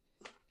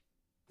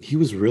 He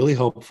was really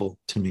helpful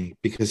to me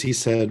because he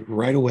said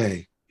right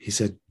away,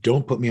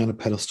 don't put me on a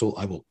pedestal.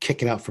 I will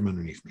kick it out from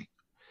underneath me.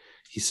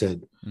 He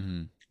said,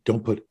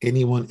 don't put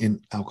anyone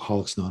in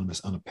Alcoholics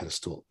Anonymous on a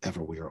pedestal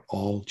ever. We are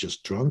all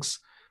just drunks.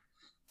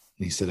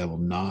 And he said, I will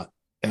not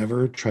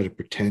ever try to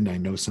pretend I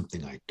know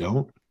something I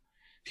don't.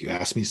 If you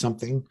ask me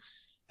something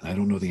and I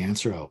don't know the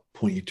answer, I'll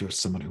point you to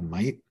someone who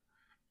might.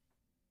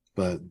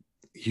 But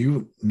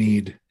you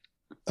need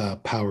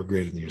power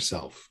greater than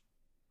yourself.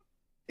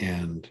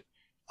 And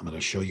I'm going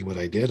to show you what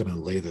I did. I'm going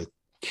to lay the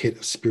kit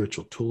of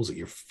spiritual tools at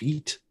your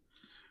feet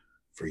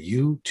for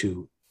you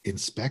to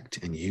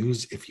inspect and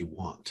use if you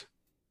want.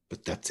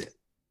 But that's it.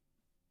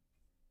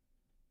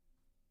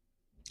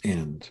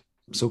 And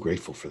I'm so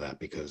grateful for that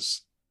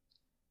because,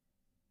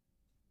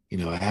 you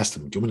know, I asked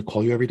him, do you want me to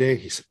call you every day?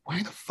 He said,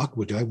 why the fuck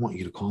would I want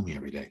you to call me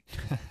every day?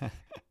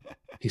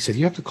 He said,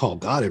 you have to call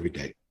God every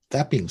day.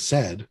 That being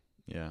said,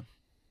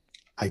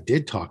 I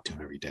did talk to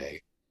him every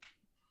day.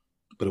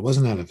 But it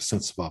wasn't out of a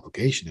sense of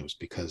obligation. It was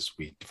because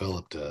we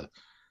developed a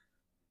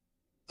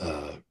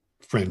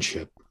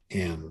friendship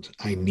and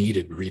I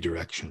needed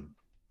redirection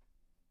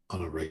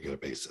on a regular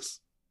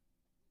basis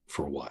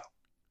for a while.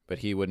 But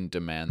he wouldn't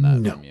demand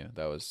that from you.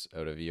 That was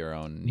out of your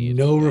own need.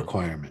 No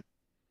requirement.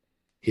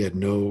 He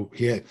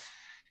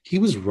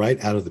was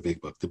right out of the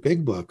big book. The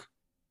big book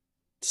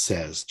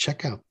says,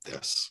 check out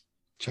this.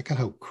 Check out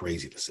how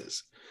crazy this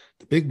is.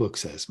 The big book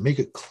says, make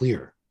it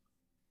clear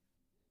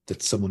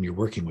that someone you're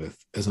working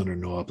with is under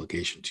no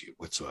obligation to you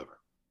whatsoever.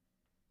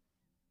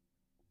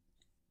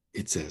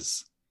 It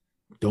says,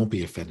 don't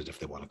be offended if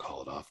they want to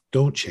call it off.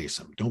 Don't chase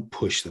them. Don't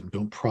push them.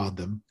 Don't prod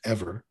them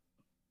ever.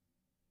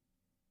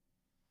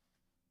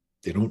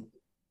 They're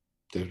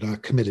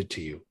not committed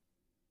to you.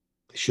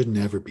 They should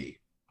never be.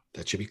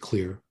 That should be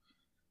clear.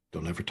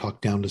 Don't ever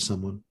talk down to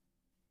someone.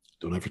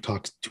 Don't ever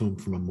talk to them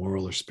from a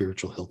moral or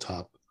spiritual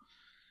hilltop.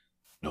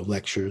 No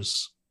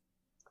lectures.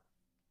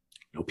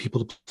 No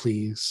people to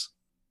please.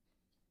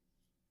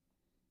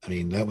 I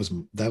mean, that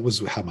was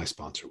how my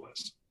sponsor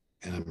was,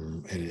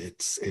 and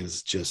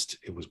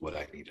it was what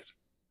I needed.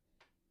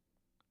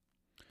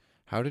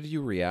 How did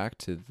you react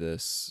to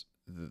this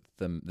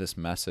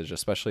message,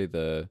 especially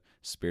the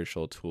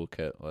spiritual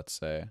toolkit, let's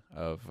say,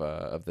 of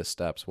the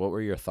steps? What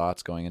were your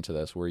thoughts going into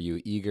this? Were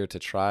you eager to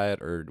try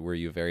it, or were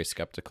you very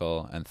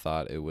skeptical and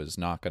thought it was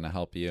not going to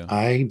help you?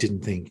 I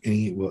didn't think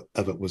any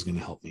of it was going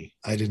to help me.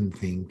 I didn't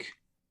think,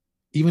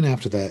 even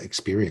after that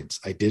experience,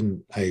 I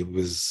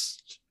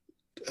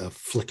a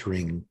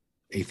flickering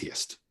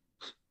atheist.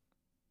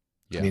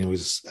 I Yeah. mean, it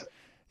was,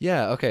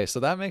 Yeah, okay,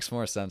 so that makes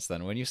more sense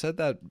then. When you said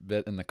that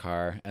bit in the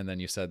car and then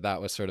you said that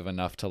was sort of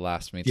enough to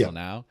last me yeah, till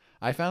now,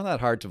 I found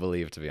that hard to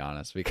believe, to be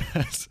honest,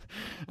 because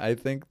I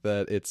think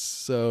that it's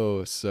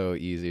so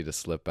easy to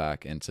slip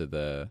back into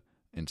the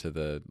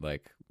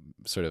like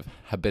sort of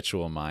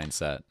habitual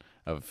mindset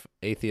of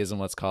atheism,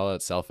 let's call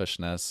it,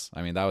 selfishness.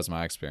 I mean, that was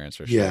my experience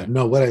for yeah. sure.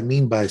 No, what I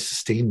mean by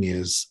sustain me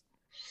is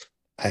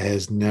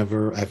I've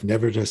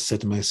never just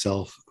said to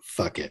myself,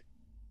 fuck it.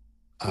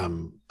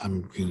 I'm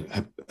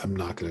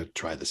not going to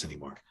try this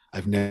anymore.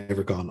 I've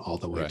never gone all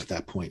the way Right. to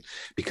that point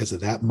because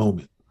of that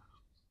moment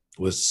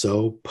was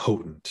so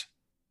potent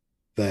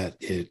that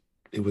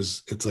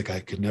it's like I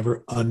could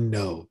never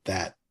unknow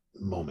that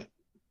moment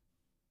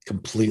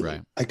completely.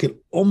 Right. I could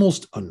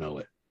almost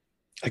unknow it.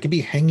 I could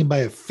be hanging by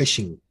a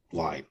fishing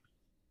line.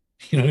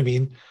 You know what I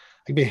mean?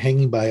 I could be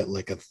hanging by it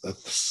like a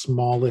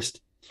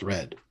smallest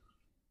thread,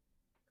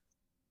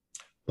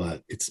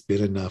 but it's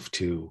been enough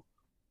to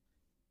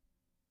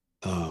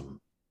um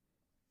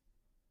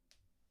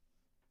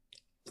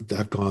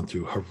I've gone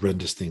through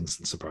horrendous things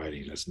in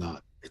sobriety, and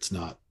it's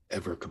not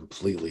ever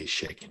completely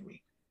shaken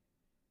me.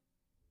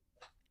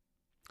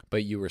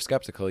 But you were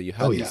skeptical, you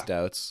Oh had these yeah,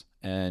 doubts,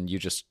 and you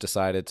just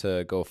decided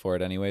to go for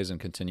it anyways and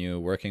continue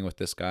working with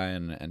this guy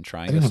and I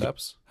trying the didn't have a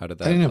steps. How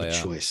did I that didn't have a play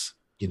out? choice.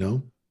 You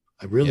know,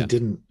 I really Yeah.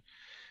 didn't.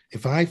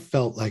 If I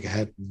felt like I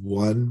had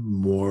one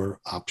more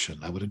option,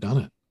 I would have done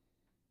it.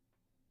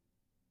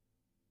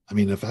 I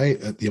mean, if I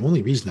the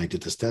only reason I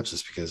did the steps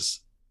is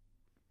because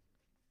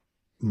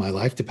my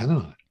life depended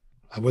on it.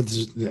 I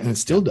was, and it Yeah.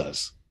 still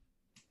does.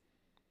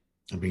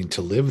 I mean,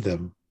 to live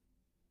them,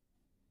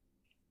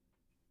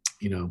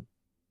 you know,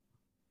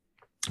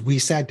 we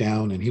sat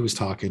down and he was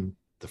talking.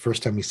 The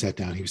first time we sat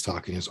down, he was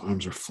talking. His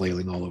arms were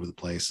flailing all over the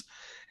place.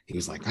 He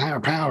was like, higher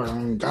power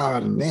and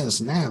God and this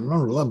and that,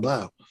 blah, blah,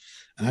 blah.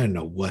 And I didn't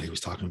know what he was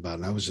talking about.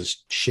 And I was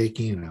just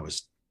shaking and I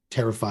was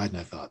terrified. And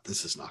I thought,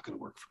 this is not going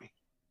to work for me.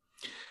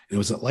 And it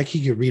was like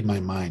he could read my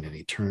mind. And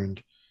he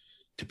turned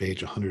to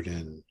page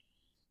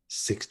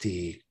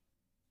 160,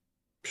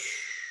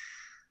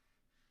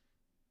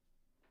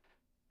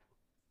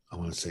 I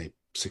want to say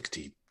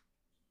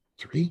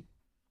 63.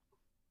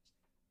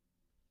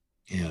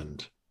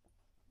 And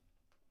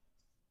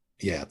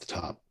yeah, at the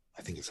top,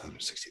 I think it's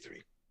 163.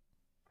 It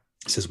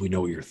says, we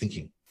know what you're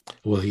thinking.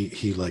 Well,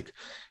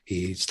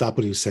 he stopped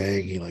what he was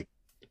saying. He like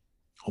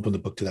opened the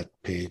book to that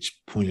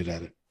page, pointed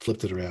at it,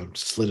 flipped it around,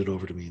 slid it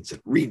over to me and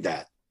said, read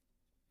that.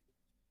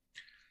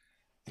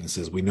 And it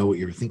says, we know what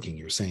you're thinking.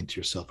 You're saying to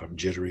yourself, I'm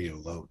jittery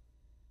and alone.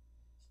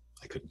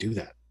 I couldn't do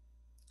that,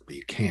 but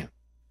you can't.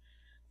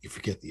 You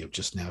forget that you've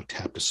just now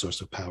tapped a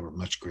source of power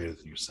much greater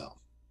than yourself.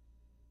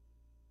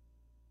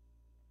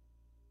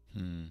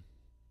 Hmm.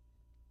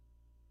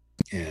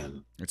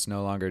 And It's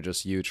no longer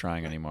just you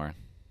trying anymore.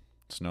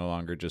 It's no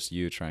longer just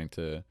you trying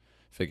to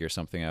figure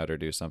something out or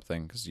do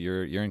something because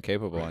you're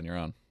incapable right. on your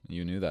own.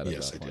 You knew that at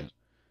Yes, that I did. point.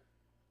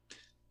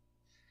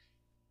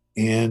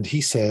 And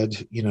he said,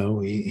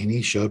 and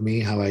he showed me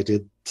how I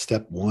did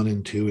step 1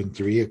 and 2 and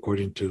 3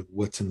 according to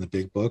what's in the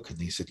big book. And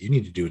he said, you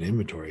need to do an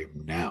inventory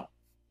now.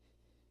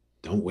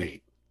 Don't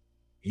wait.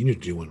 You need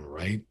to do one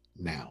right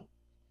now.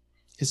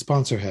 His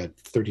sponsor had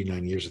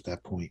 39 years at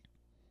that point.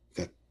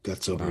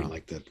 That's over in Wow.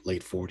 like the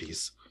late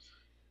 40s.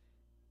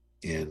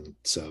 And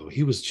so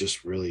he was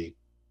just really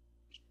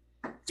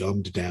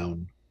dumbed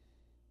down,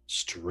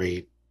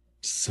 straight,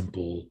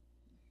 simple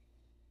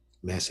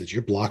message.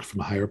 You're blocked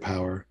from a higher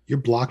power. You're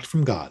blocked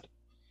from God.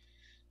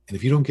 And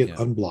if you don't get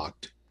Yeah.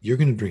 unblocked, you're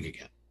going to drink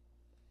again.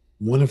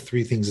 One of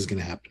three things is going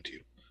to happen to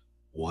you.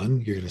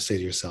 One, you're going to say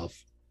to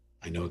yourself,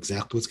 I know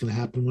exactly what's going to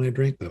happen when I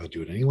drink, but I'm going to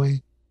do it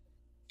anyway.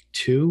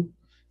 Two,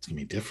 it's going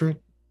to be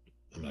different.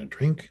 I'm going to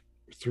drink.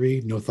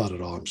 Three, no thought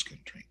at all. I'm just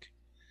going to drink.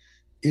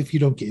 If you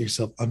don't get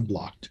yourself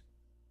unblocked,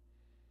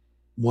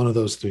 one of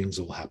those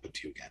things will happen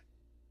to you again.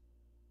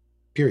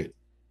 Period.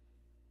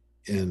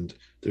 And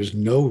there's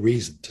no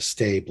reason to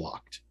stay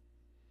blocked.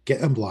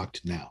 Get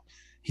unblocked now.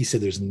 He said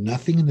there's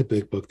nothing in the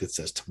big book that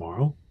says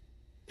tomorrow,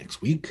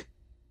 next week.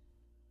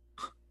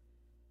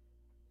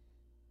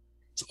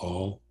 It's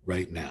all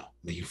right now.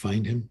 May you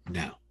find him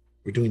now.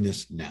 We're doing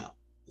this now.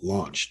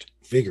 Launched,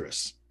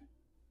 vigorous,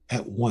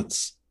 at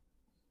once,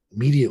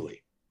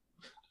 immediately.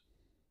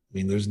 I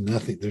mean, there's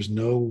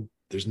no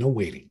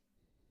waiting.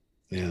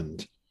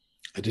 And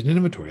I did an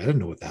inventory. I didn't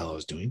know what the hell I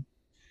was doing,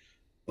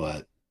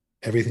 but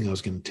everything I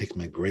was going to take to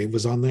my grave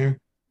was on there.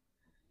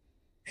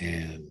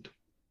 And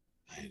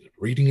I ended up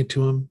reading it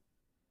to him.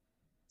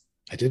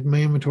 I did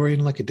my inventory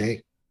in like a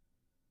day.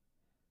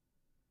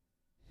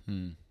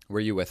 Hmm. Were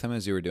you with him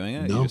as you were doing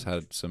it? You No, just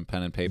had some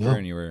pen and paper no.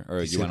 and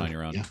or He you went said, on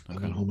your own? yeah, I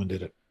Okay. went home and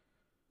did it.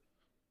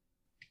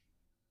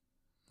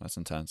 That's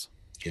intense.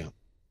 Yeah.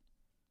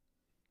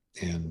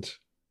 And,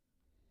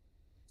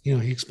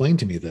 he explained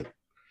to me that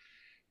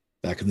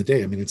back in the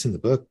day, I mean, it's in the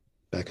book,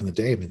 back in the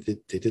day, I mean,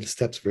 they did the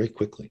steps very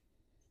quickly.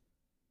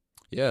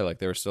 Yeah, like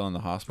they were still in the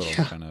hospital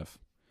Yeah. kind of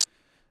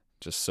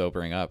just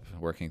sobering up,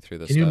 working through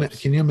the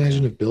steps. Can you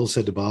imagine Yeah. if Bill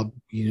said to Bob,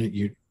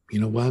 you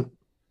know what?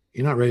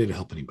 You're not ready to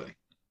help anybody.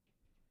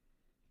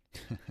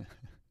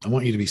 I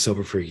want you to be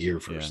sober for a year Yeah.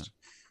 first.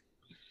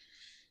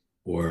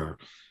 Or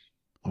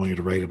I want you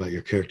to write about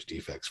your character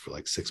defects for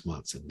like 6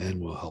 months and then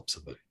we'll help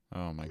somebody.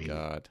 Oh my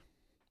God.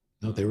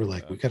 No, they Oh were my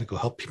like, we God. got to go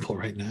help people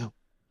right now.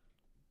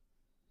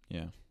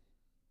 Yeah.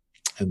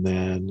 And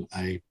then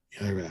I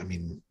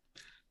mean,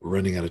 we're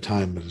running out of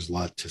time, but there's a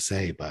lot to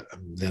say. But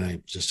then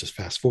I just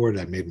fast forward,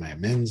 I made my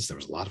amends. There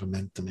was a lot of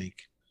amends to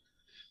make.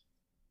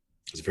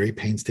 I was very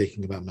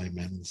painstaking about my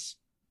amends.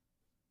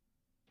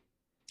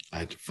 I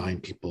had to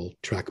find people,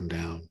 track them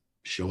down,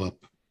 show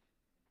up.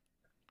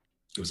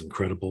 It was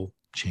incredible,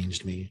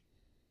 changed me.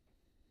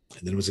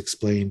 And then it was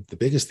explained, the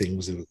biggest thing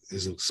was it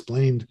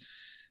explained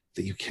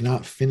that you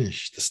cannot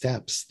finish the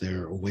steps.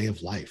 They're a way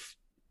of life.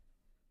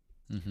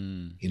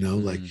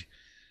 Mm-hmm. Like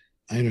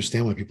I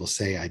understand why people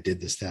say I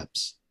did the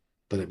steps,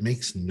 but it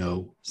makes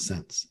no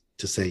sense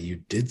to say you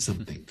did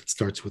something that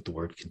starts with the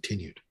word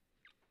continued,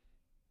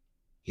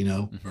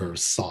 or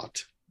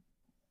sought.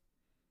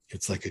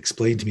 It's like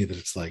explained to me that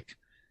it's like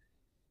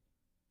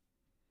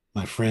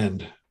my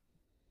friend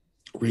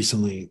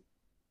recently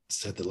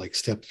said that like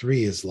step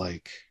 3 is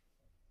like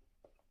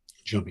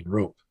jumping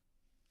rope.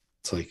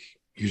 It's like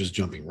you're just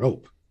jumping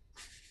rope.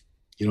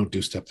 You don't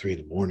do step 3 in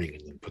the morning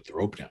and then put the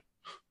rope down.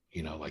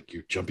 Like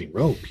you're jumping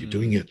rope. You're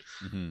doing it.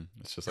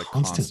 It's just like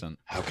constant.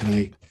 How can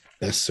I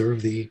best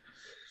serve thee?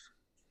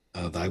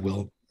 Thy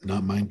will,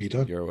 not mine, be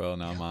done. Your will,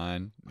 not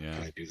mine. Yeah.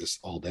 I do this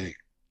all day,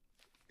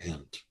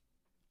 and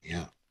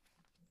yeah.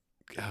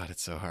 God,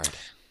 it's so hard.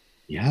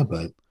 Yeah,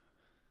 but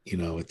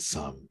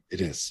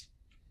it is,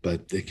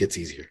 but it gets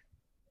easier.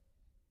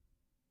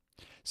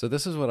 So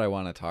this is what I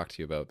want to talk to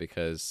you about,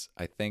 because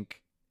I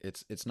think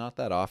it's not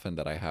that often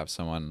that I have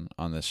someone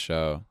on this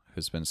show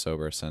who's been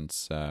sober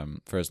since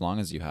for as long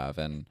as you have,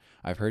 and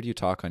I've heard you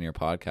talk on your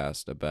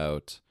podcast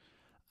about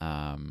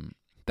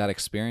that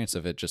experience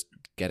of it just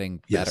getting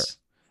better. Yes.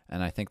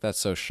 And I think that's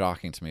so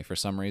shocking to me. For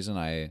some reason,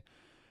 I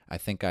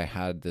think I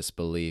had this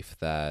belief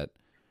that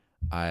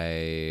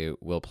I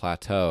will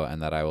plateau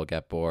and that I will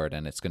get bored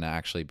and it's going to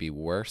actually be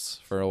worse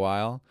for a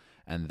while.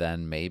 And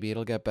then maybe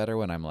it'll get better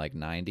when I'm like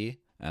 90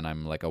 and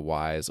I'm like a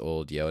wise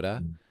old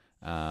Yoda.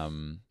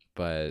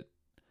 But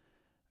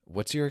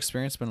what's your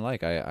experience been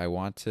like? I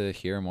want to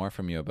hear more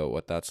from you about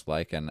what that's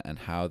like and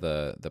how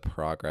the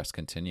progress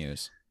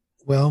continues.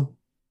 Well,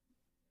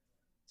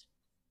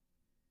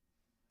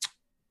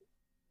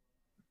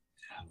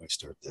 how do I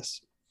start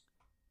this?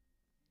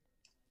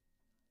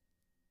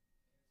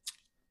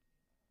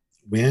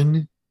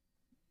 When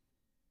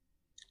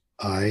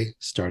I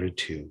started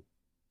to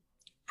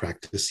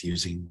practice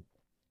using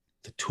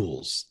the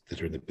tools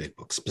that are in the big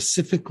book,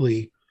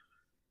 specifically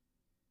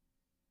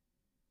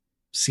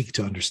seek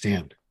to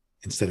understand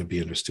instead of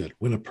be understood.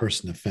 When a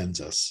person offends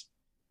us,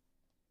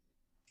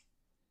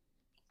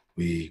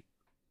 we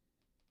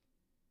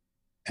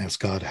ask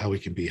God how we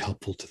can be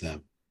helpful to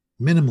them,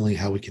 minimally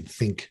how we can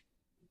think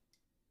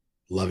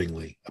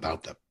lovingly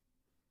about them.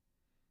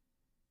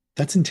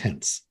 That's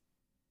intense.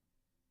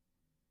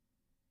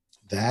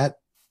 That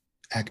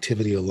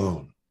activity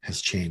alone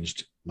has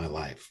changed my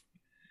life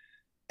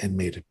and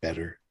made it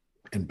better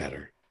and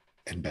better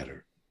and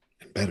better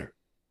and better,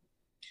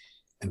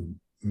 and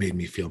made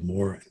me feel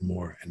more and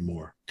more and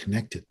more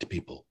connected to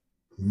people,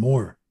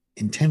 more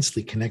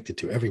intensely connected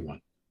to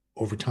everyone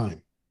over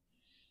time.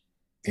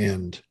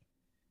 And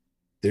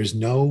it's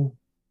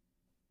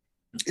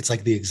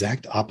like the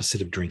exact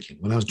opposite of drinking.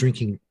 When I was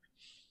drinking,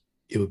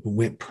 it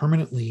went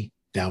permanently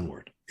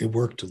downward. It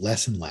worked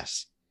less and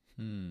less.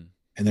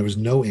 And there was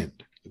no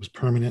end. It was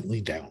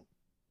permanently down.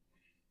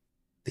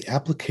 The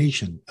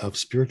application of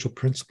spiritual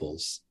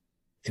principles,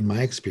 in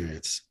my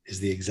experience,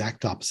 is the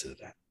exact opposite of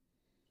that.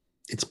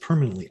 It's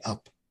permanently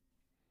up,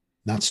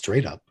 not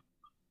straight up,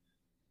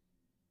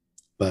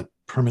 but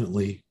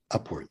permanently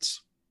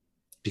upwards.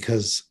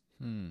 Because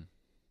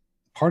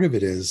part of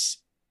it is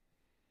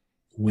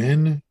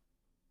when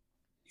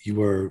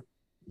you are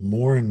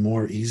more and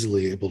more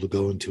easily able to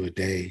go into a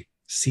day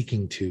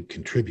seeking to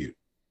contribute.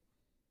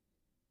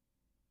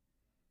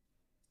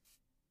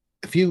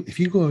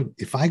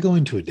 If I go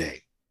into a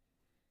day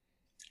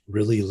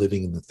really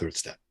living in the third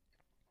step,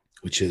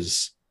 which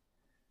is,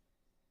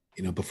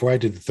 before I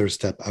did the third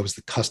step, I was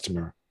the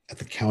customer at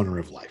the counter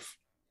of life.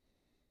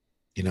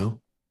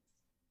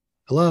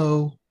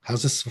 Hello,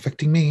 how's this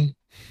affecting me?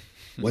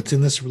 What's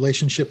in this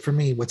relationship for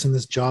me? What's in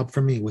this job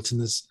for me? What's in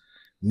this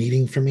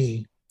meeting for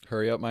me?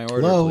 Hurry up my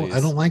order, hello, please.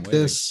 I don't like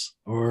this.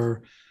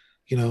 Or,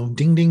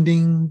 ding, ding,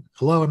 ding.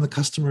 Hello, I'm the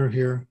customer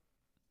here.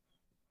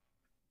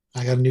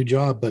 I got a new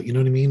job, but you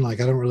know what I mean?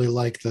 Like, I don't really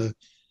like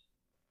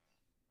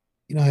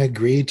I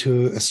agreed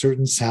to a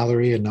certain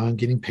salary and now I'm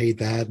getting paid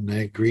that. And I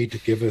agreed to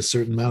give a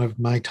certain amount of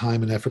my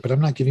time and effort, but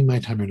I'm not giving my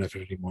time and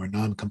effort anymore.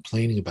 Now I'm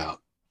complaining about.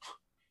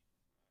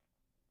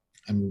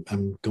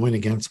 I'm going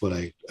against what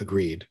I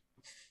agreed.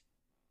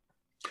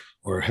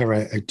 Or have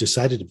I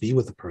decided to be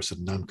with a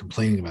person, now I'm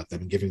complaining about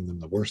them and giving them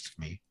the worst of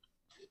me.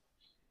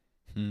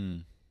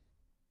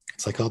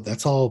 It's like, oh,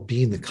 that's all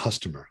being the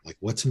customer. Like,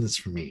 what's in this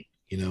for me?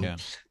 You know? Yeah.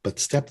 But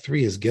step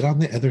three is get on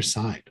the other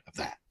side of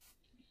that.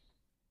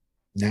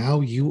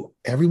 Now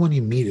everyone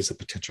you meet is a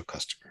potential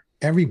customer.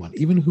 Everyone,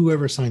 even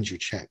whoever signs your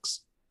checks,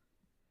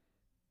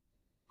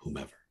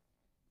 whomever.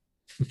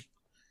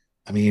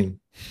 I mean,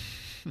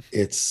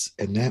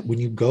 and that when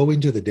you go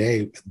into the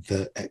day,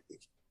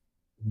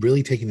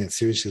 really taking that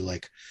seriously,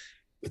 like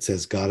it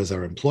says, God is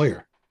our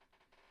employer.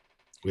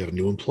 We have a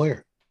new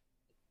employer.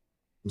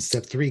 In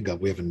step three,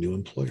 God, we have a new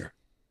employer.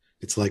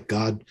 It's like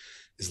God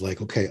is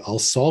like, okay, I'll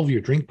solve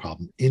your drink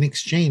problem. In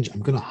exchange,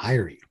 I'm going to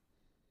hire you.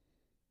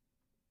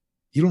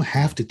 You don't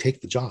have to take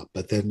the job,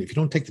 but then if you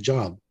don't take the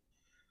job,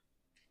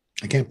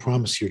 I can't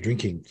promise your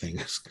drinking thing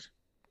is going to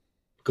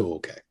go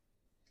okay.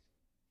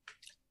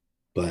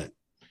 But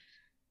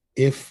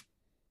if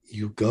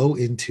you go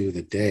into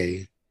the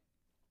day,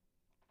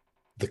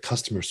 the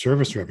customer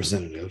service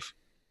representative,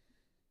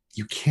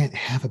 you can't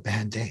have a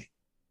bad day.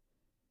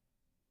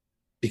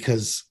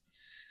 Because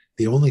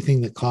the only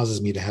thing that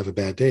causes me to have a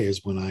bad day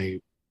is when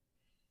I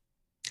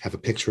have a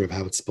picture of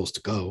how it's supposed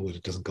to go and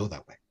it doesn't go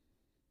that way.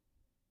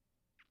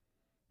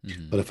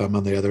 Mm-hmm. But if I'm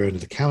on the other end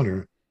of the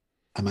counter,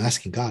 I'm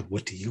asking God,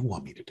 what do you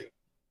want me to do?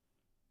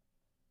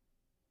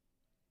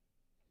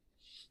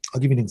 I'll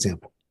give you an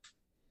example.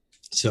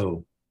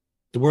 So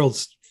the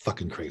world's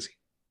fucking crazy.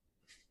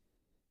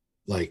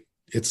 Like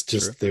it's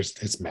just,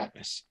 it's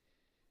madness.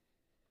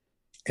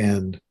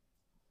 And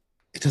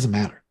it doesn't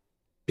matter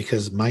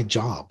because my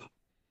job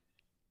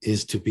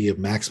is to be of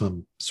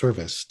maximum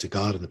service to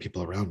God and the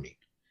people around me,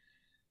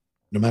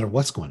 no matter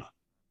what's going on,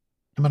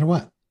 no matter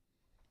what.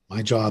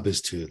 My job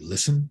is to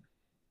listen,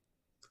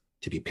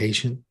 to be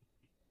patient,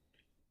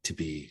 to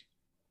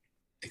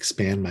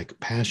expand my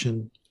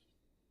compassion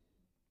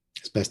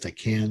as best I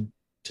can,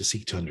 to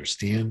seek to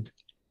understand,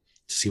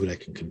 to see what I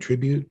can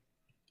contribute,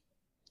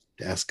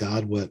 to ask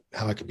God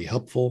how I can be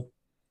helpful.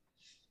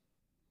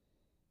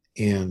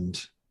 And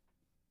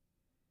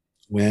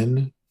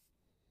when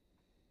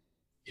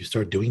you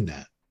start doing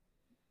that,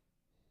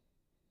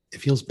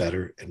 it feels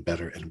better and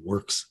better and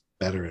works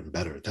better and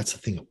better. That's the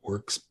thing. It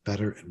works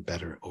better and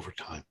better over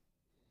time.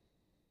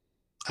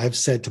 I've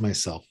said to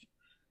myself,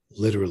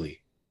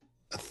 literally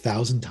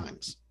 1,000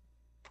 times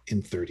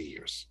in 30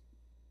 years,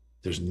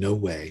 there's no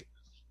way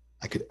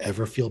I could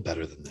ever feel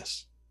better than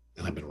this.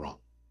 And I've been wrong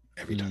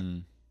every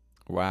time.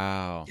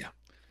 Wow. Yeah.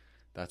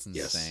 That's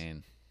insane.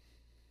 Yes.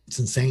 It's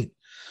insane.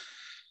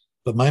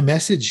 But my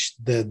message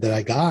that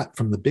I got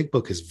from the big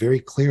book is very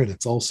clear. And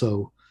it's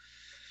also,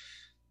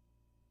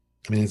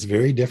 it's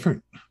very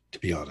different, to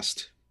be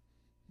honest.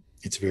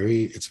 It's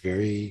very,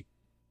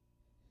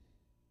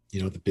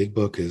 the big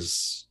book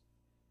is,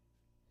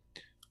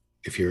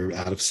 if you're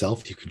out of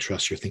self, you can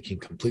trust your thinking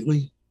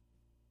completely.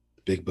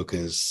 The big book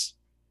is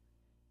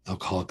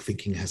alcoholic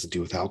thinking has to do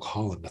with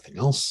alcohol and nothing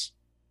else.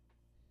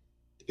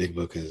 The big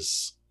book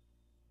is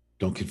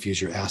don't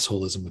confuse your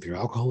assholism with your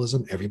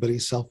alcoholism.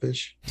 Everybody's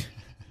selfish.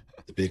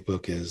 The big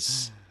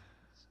book's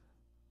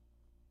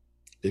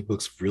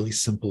really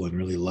simple and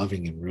really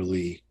loving and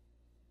really,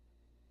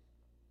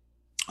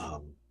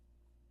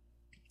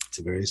 it's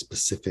a very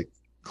specific,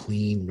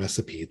 clean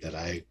recipe that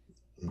I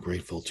am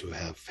grateful to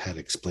have had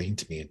explained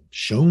to me and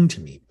shown to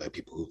me by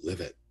people who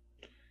live it.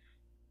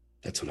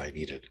 That's what I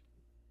needed.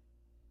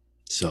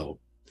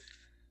 So,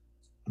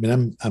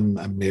 I'm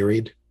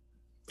married.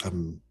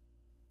 I'm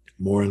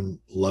more in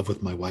love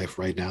with my wife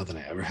right now than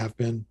I ever have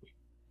been.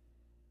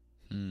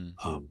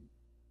 Known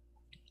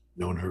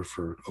her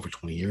for over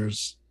 20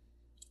 years.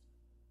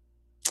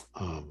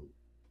 Do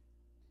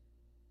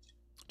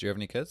you have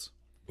any kids?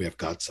 We have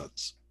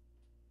godsons.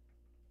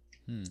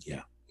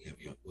 Yeah,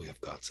 we have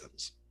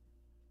godsons.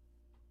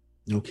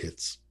 No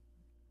kids.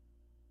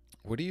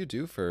 What do you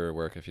do for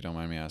work, if you don't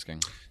mind me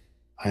asking?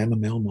 I am a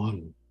male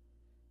model.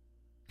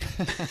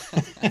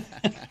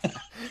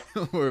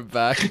 We're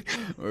back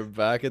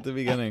at the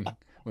beginning.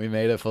 We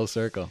made it full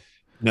circle.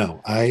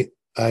 No, I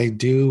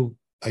do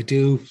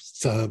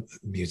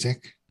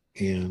music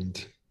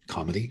and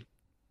comedy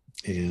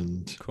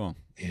and cool,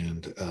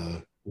 and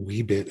a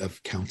wee bit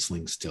of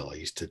counseling still. I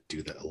used to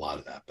do a lot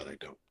of that, but I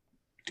don't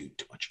do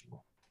too much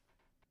anymore.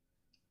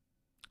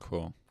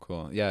 Cool.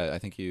 Yeah, I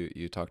think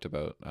you talked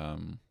about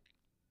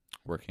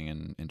working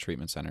in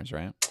treatment centers,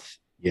 right?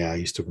 Yeah, I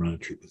used to run a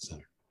treatment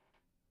center.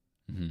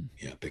 Mm-hmm.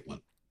 Yeah, big one.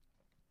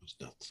 It was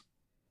nuts.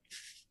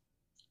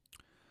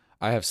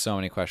 I have so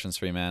many questions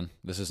for you, man.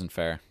 This isn't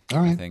fair. All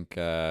right. I think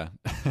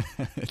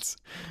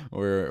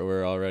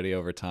we're already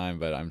over time,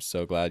 but I'm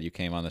so glad you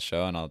came on the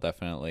show, and I'll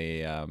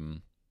definitely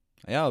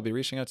I'll be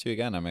reaching out to you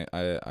again.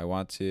 I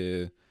want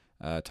to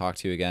talk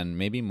to you again,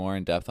 maybe more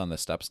in depth on the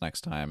steps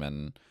next time,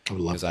 and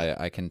because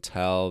I can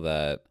tell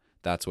that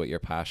that's what you're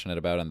passionate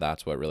about, and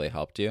that's what really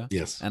helped you.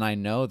 Yes. And I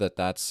know that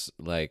that's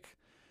like,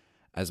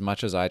 as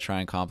much as I try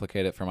and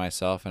complicate it for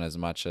myself, and as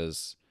much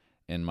as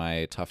in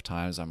my tough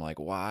times, I'm like,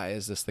 why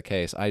is this the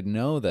case? I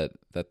know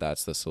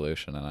that's the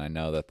solution, and I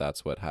know that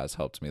that's what has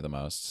helped me the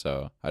most.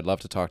 So I'd love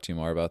to talk to you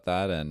more about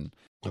that. And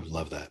I would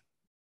love that.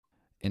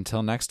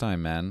 Until next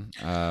time,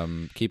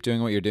 man. Keep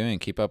doing what you're doing.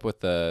 Keep up with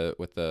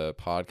the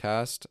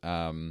podcast.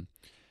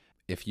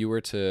 If you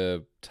were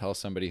to tell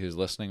somebody who's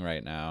listening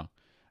right now,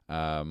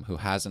 who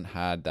hasn't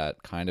had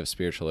that kind of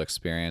spiritual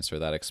experience or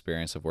that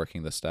experience of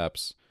working the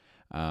steps,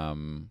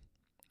 what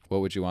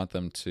would you want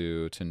them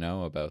to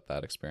know about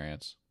that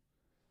experience?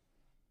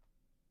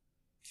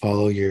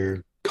 Follow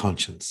your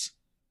conscience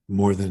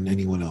more than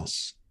anyone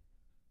else.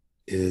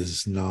 It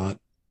is not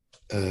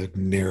a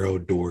narrow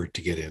door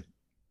to get in.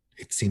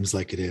 It seems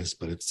like it is,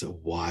 but it's a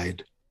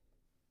wide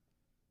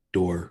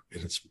door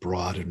and it's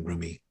broad and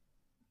roomy.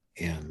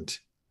 And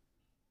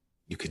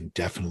you can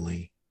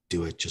definitely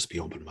do it. Just be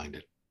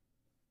open-minded.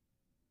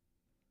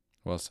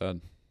 Well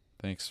said.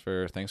 Thanks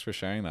for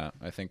sharing that.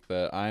 I think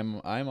that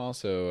I'm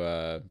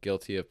also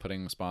guilty of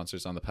putting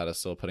sponsors on the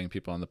pedestal, putting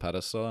people on the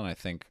pedestal, and I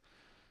think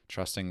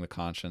trusting the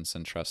conscience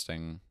and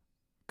trusting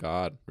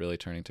God, really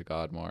turning to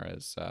God more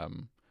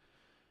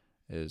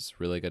is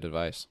really good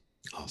advice.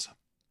 Awesome.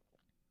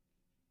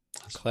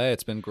 Clay,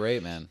 it's been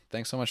great, man.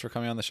 Thanks so much for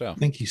coming on the show.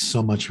 Thank you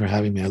so much for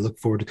having me. I look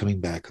forward to coming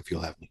back if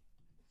you'll have me.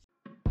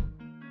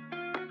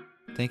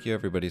 Thank you,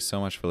 everybody, so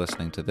much for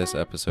listening to this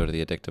episode of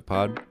the Addictive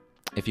Pod.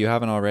 If you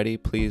haven't already,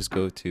 please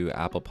go to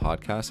Apple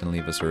Podcasts and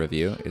leave us a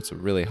review. It's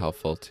really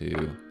helpful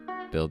to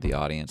build the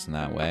audience in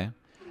that way.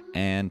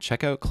 And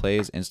check out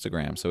Clay's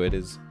Instagram. So it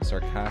is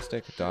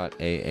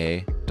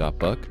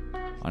sarcastic.aa.book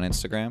on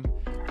Instagram.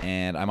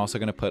 And I'm also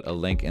going to put a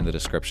link in the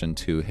description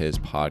to his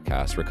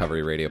podcast,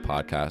 Recovery Radio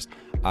Podcast.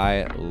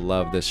 I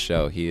love this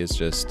show. It's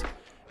just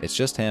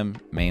him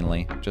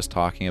mainly, just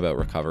talking about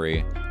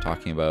recovery,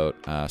 talking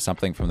about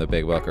something from the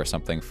Big Book or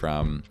something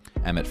from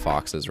Emmett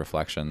Fox's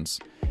Reflections.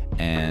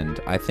 And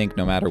I think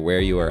no matter where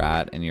you are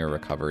at in your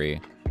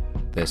recovery,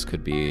 this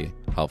could be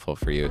helpful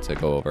for you to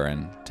go over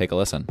and take a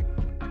listen.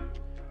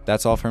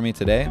 That's all for me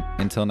today.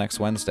 Until next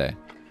Wednesday.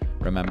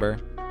 Remember,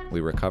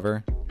 we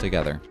recover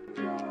together.